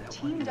forces have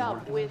teamed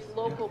up with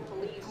local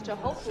police to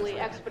hopefully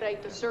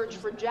expedite the search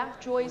for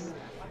Jack Joyce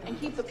and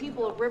keep the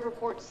people of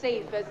Riverport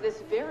safe as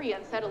this very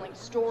unsettling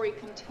story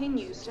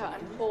continues to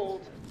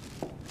unfold.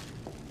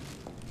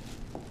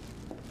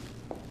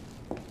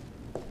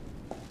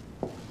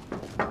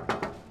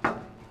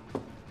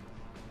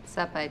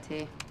 Sup,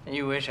 IT?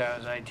 You wish I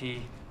was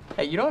IT.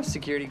 Hey, you don't have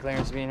security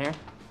clearance being here.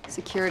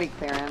 Security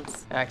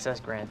clearance. Access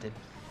granted.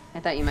 I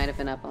thought you might have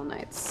been up all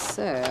night,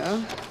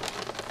 so...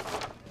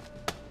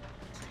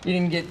 You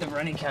didn't get the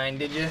runny kind,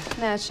 did you?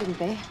 No, it shouldn't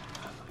be.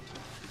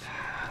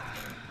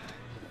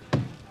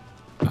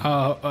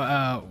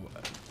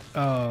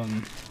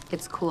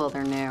 It's cool,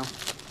 they're new.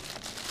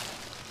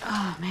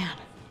 Oh, man.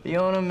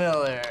 Fiona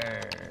Miller.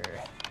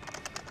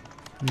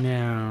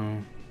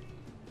 No.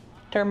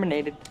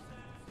 Terminated.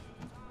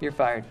 You're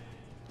fired.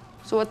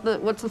 So what's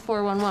the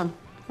 411?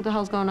 What the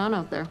hell's going on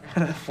out there?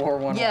 The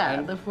 411?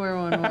 Yeah, the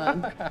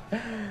 411.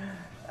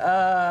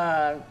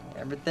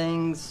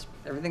 Everything's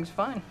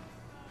fine.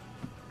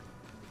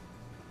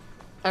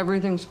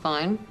 Everything's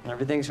fine?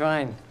 Everything's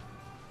fine.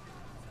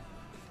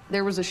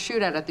 There was a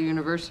shootout at the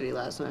university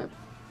last night.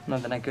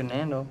 Nothing I couldn't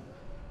handle.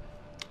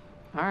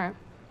 All right.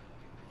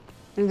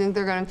 You think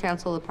they're gonna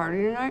cancel the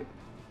party tonight?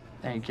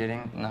 Are you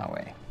kidding? No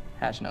way.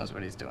 Hatch knows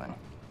what he's doing.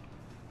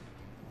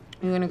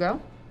 You gonna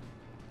go?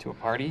 To a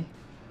party?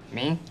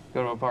 Me?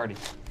 Go to a party.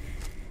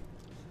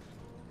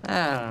 I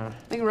don't know.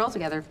 We can roll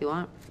together if you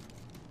want.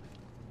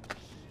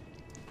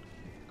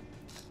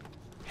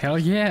 Hell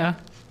yeah.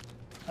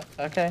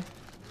 Okay.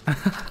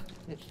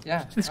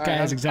 Yeah. This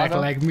guy is exactly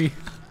like me.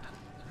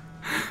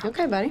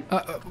 Okay, buddy.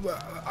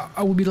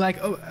 I would be like,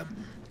 oh,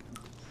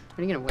 What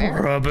are you gonna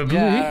wear? Probably.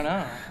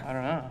 Yeah, I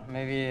don't know.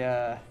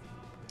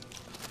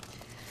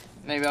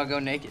 Maybe I'll go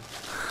naked.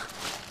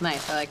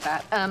 Nice, I like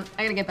that. I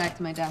gotta get back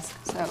to my desk,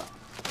 so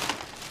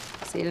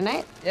see you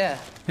tonight. Yeah.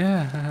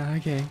 Yeah,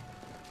 okay.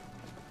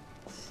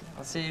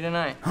 I'll see you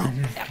tonight.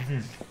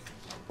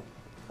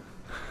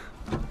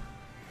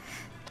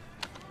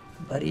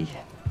 Buddy.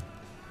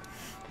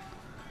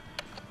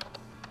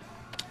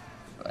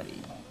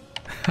 Buddy.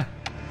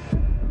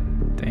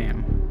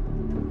 Damn.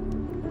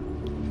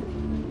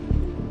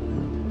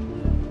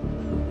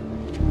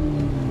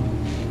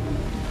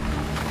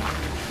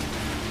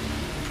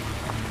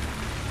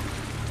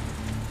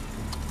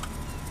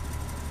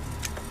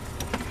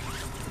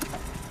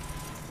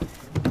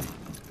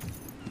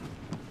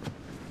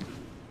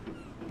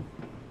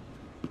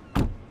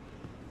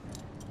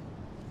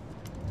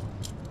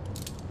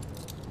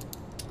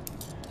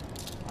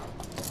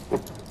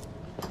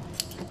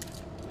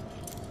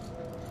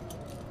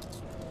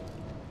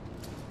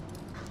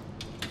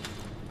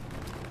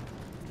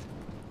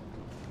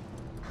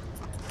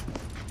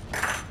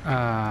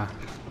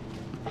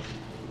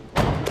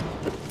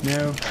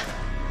 No.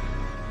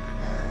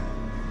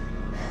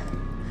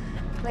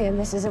 Liam,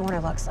 this isn't what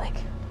it looks like.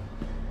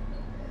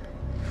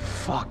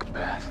 Fuck,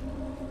 Beth.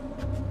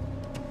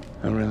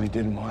 I really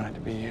didn't want it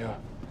to be you.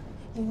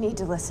 You need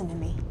to listen to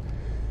me.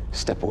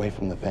 Step away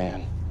from the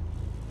van.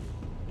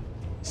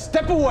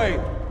 Step away!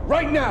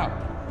 Right now!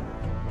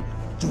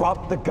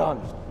 Drop the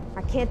gun.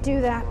 I can't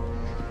do that.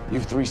 You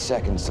have 3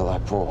 seconds till I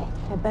pull.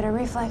 I have better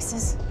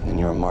reflexes. And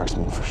you're a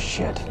marksman for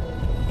shit.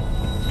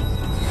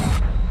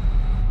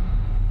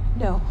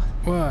 No.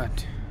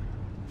 What?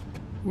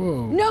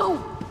 Whoa.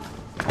 No!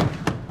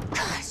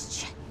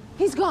 Gosh,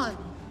 he's gone.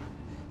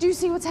 Do you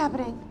see what's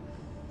happening?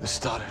 The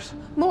stutters.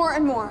 More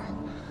and more.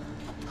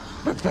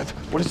 Beth,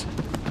 what is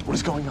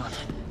going on?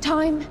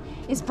 Time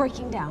is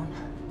breaking down.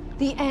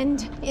 The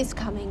end is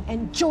coming,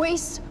 and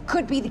Joyce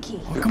could be the key.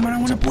 Oh, come on, I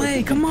want to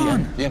play. Come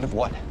on. The end of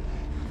what?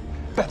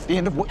 Beth, the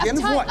end of what? The end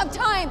of what? Of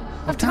time.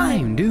 Of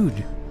time,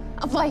 dude.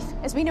 Of life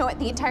as we know it,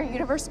 the entire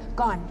universe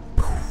gone.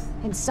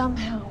 And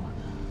somehow,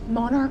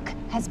 Monarch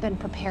has been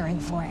preparing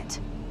for it.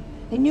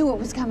 They knew it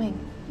was coming.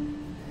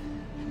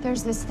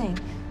 There's this thing.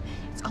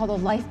 It's called a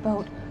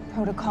lifeboat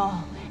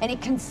protocol, and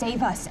it can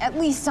save us, at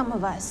least some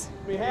of us.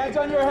 Hands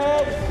on your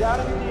head, down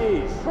on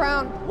your knees.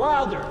 Brown.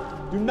 Wilder,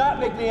 do not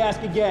make me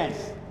ask again.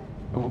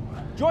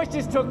 Joyce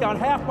just took down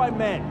half my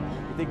men.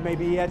 You think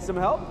maybe he had some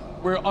help?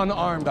 We're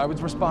unarmed. I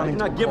was responding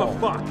to I do not give a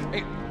fuck.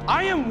 Hey,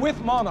 I am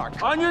with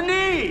Monarch. On your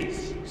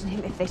knees!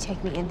 If they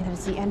take me in, then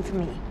it's the end for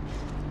me.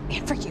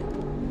 And for you.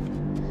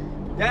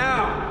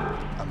 Down!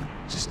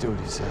 Just do what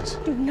he says.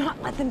 Do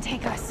not let them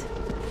take us.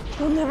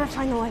 We'll never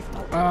find the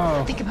lifeboat.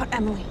 Oh. Think about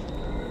Emily.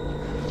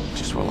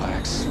 Just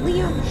relax.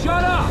 Liam!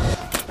 Shut up!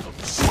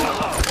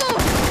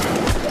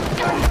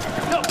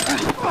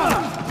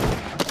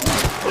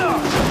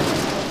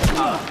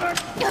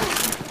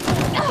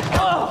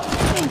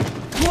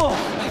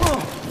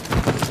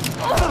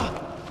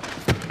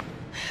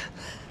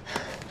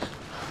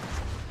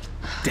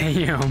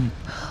 Damn.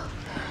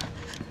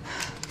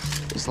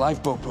 This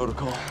lifeboat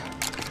protocol.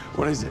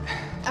 What is it?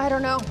 I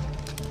don't know.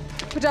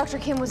 But Dr.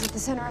 Kim was at the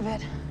center of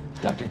it.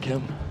 Dr.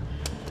 Kim?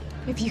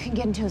 If you can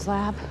get into his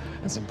lab.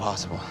 That's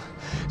impossible.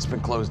 It's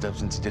been closed up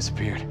since he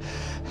disappeared.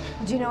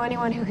 Do you know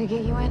anyone who could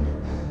get you in?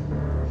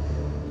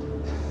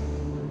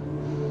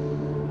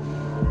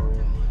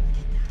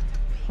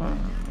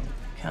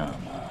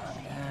 Come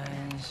on,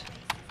 guys.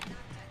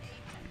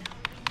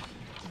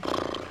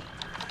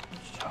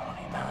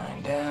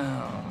 29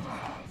 down.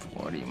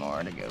 40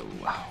 more to go.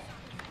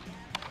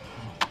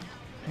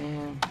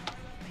 Man.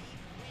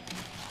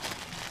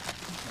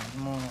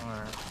 One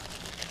more.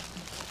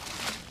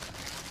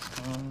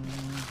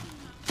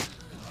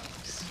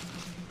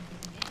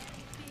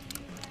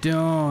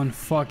 Don't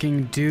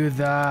fucking do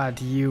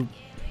that, you.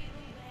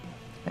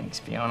 Thanks,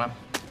 Fiona.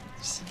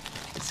 It's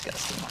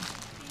disgusting.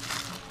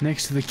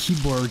 Next to the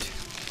keyboard.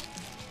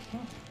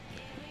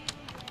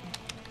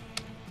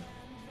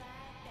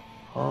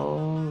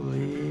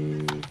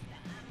 Holy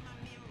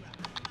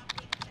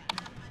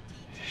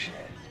shit.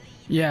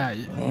 Yeah.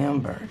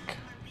 Hamburg.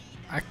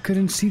 I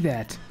couldn't see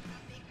that.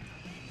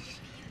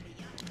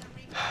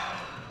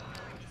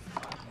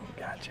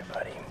 Gotcha,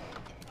 buddy.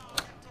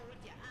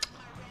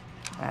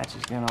 Patch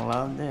is gonna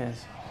love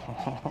this.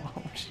 Oh,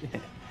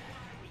 shit.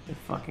 The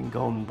fucking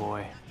golden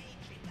boy.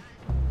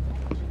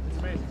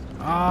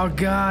 Oh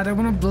god, I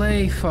wanna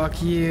play.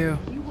 Fuck you.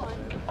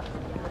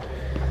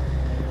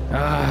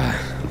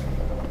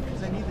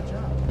 Because I need the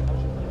job.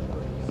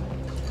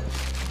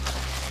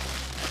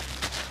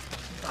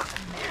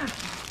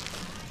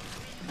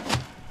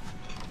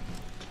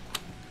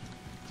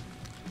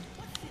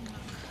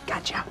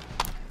 Gotcha.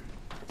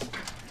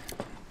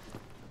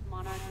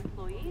 Monarch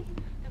employees,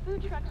 the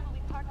food trucks will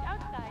be parked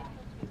outside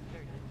till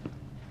 2:30.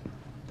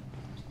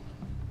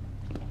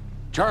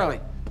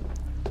 Charlie!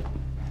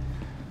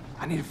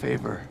 I need a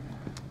favor.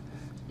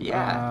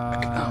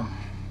 Yeah.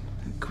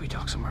 Can we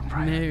talk somewhere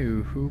private?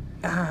 No, who?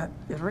 I'd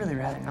really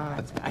rather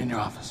not. In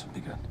your office would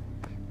be good.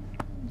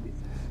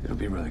 It'll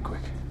be really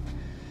quick.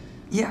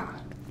 Yeah.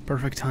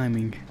 Perfect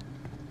timing.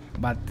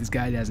 But this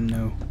guy doesn't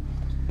know.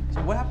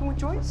 So what happened with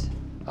Joyce?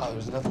 Oh,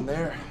 there's nothing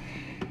there.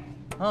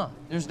 Huh?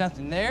 There's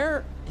nothing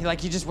there?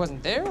 He just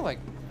wasn't there? Like,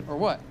 or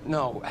what?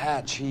 No,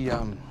 Hatch, he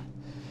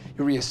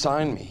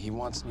reassigned me. He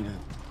wants me to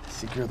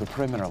secure the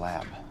perimeter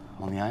lab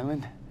on the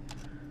island.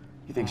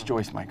 He thinks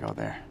Joyce might go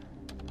there.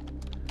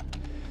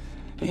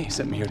 He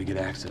sent me here to get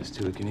access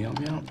to it. Can you help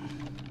me out?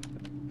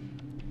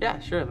 Yeah,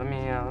 sure. Let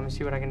me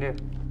see what I can do.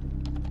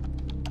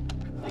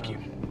 Thank you.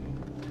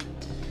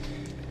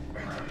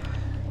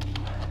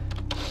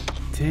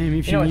 Damn,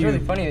 if you know, it's knew. really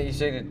funny that you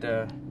say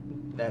that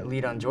that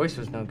lead on Joyce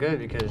was no good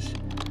because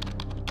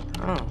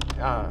I don't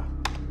know.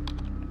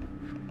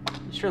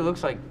 It sure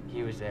looks like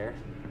he was there,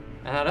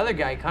 and that other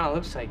guy kind of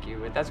looks like you.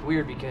 But that's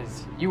weird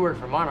because you work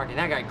for Monarch, and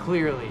that guy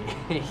clearly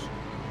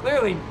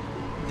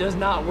does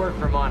not work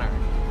for Monarch.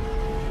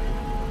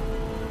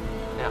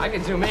 Yeah, I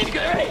can zoom in.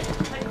 Hey,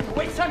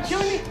 wait, stop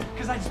killing me!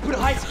 Because I just put a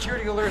high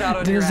security alert out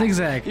on your ass.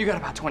 Zigzag. You got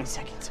about 20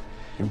 seconds.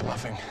 You're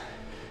bluffing.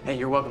 Hey,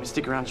 you're welcome to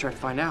stick around and try to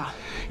find out.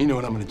 You know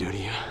what I'm gonna do to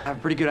you. I have a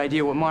pretty good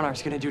idea what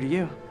Monarch's gonna do to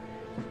you.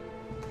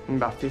 In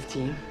about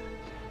 15,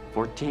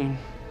 14,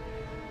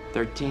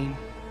 13,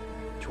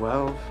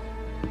 12,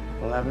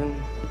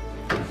 11,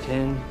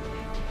 10.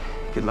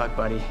 Good luck,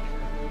 buddy.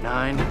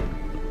 9,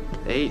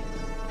 8.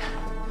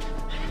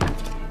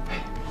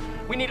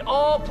 We need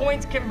all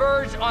points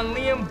converged on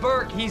Liam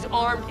Burke. He's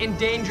armed and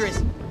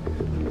dangerous.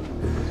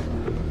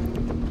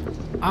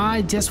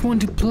 I just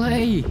want to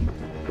play.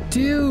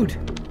 Dude.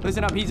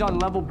 Listen up, he's on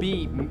level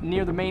B,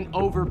 near the main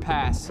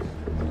overpass. Just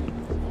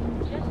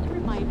a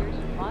reminder to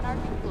Monarch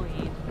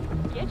employees,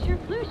 get your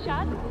flu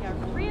shots. They are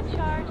free of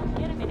charge.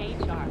 Get them in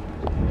HR.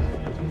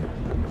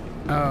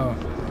 Oh.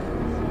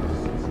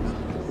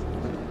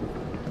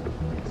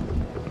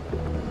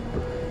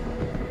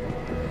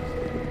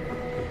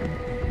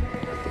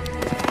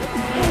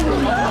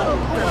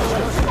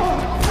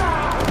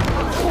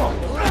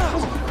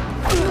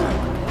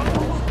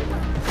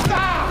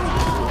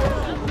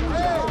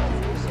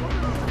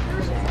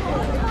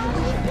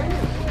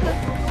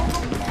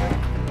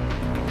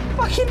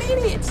 Fucking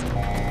idiots!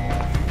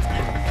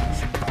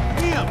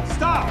 Liam,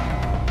 stop!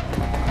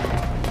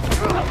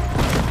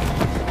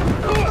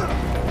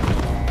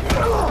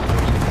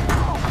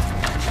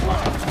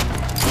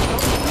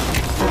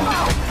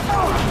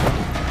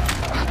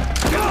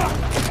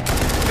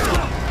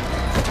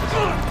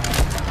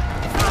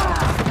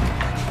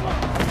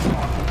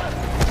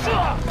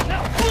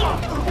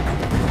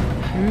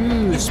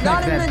 Ooh, He's smack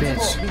not that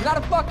invincible. bitch. He's not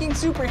a fucking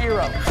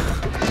superhero.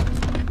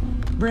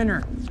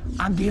 Brenner,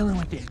 I'm dealing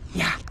with it.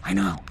 Yeah, I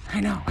know.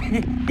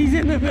 He's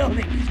in the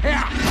building.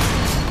 Yeah.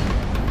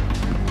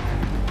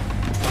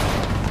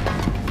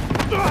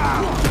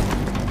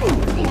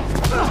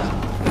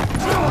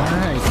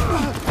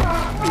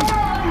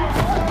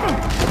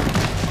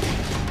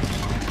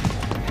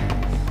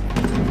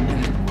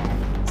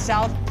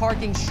 South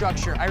parking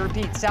structure. I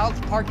repeat,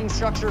 south parking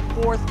structure,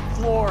 4th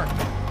floor.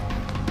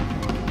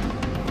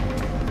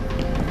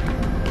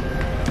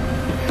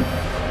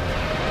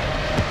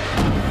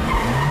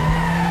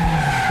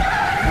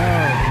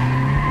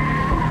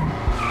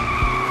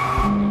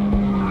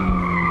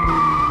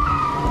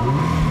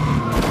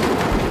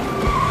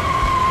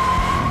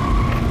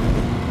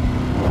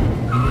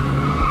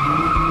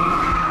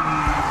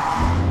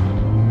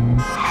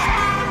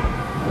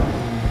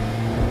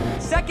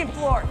 Second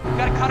floor.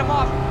 Gotta cut him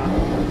off.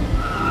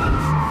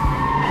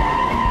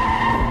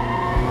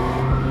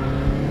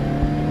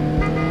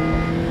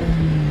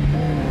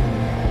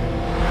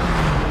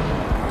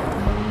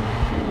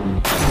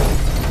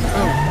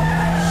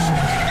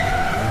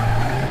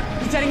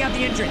 He's heading out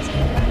the entrance.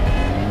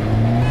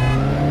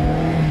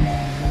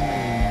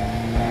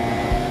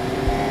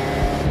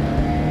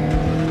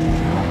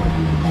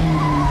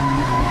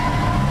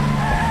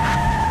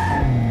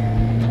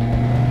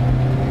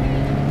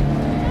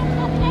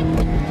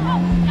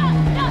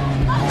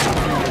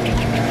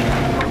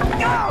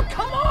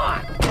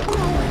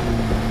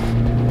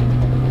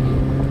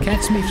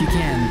 Catch me if you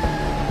can.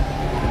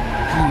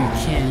 You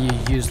can, you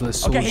useless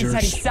soldiers. Okay, he's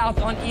heading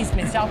south on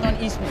Eastman.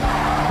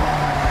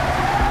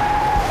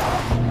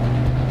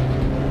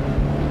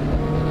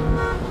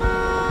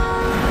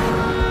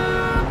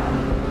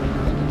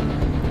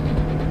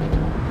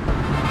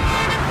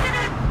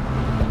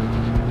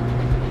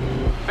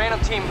 Phantom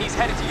team, he's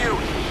headed to you.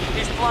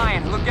 He's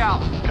flying. Look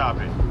out.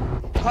 Copy.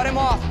 Cut him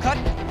off.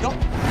 Go.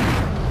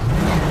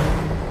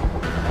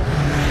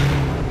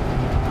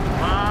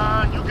 Come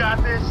on, you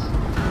got this.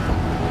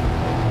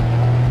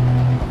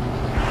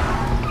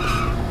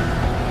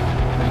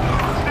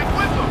 Stick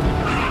with them.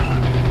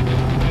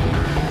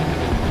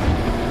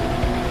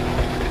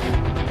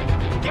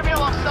 Get me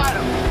alongside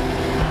him.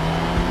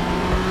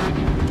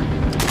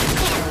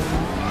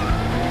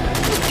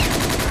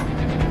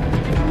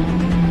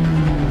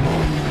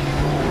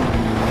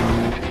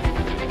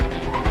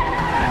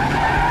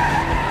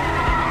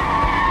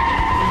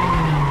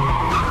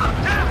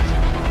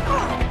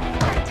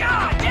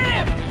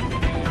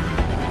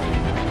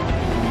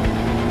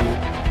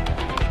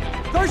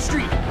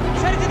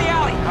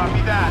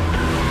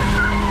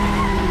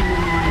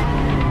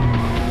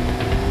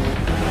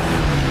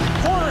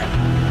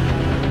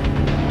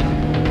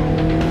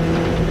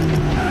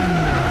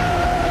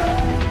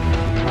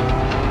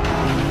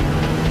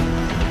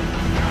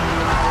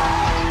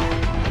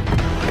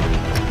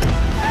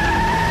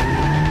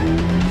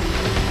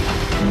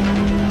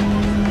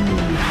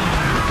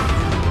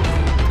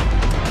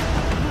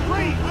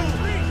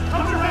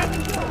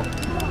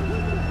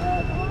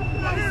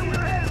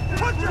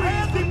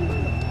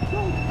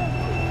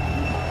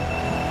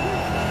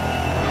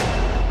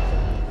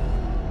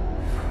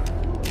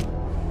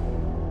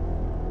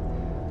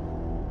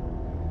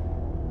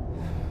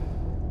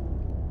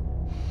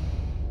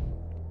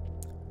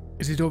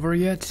 Is it over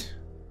yet?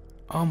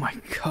 Oh my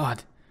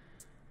god.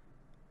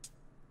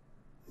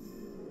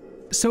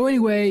 So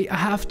anyway, I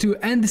have to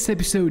end this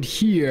episode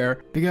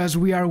here because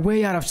we are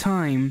way out of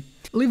time.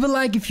 Leave a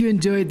like if you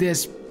enjoyed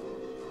this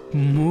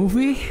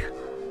movie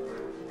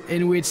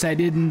in which I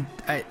didn't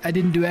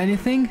do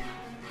anything.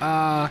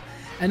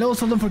 And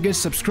also don't forget to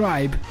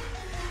subscribe.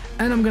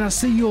 And I'm gonna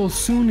see you all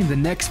soon in the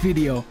next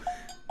video.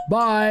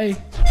 Bye!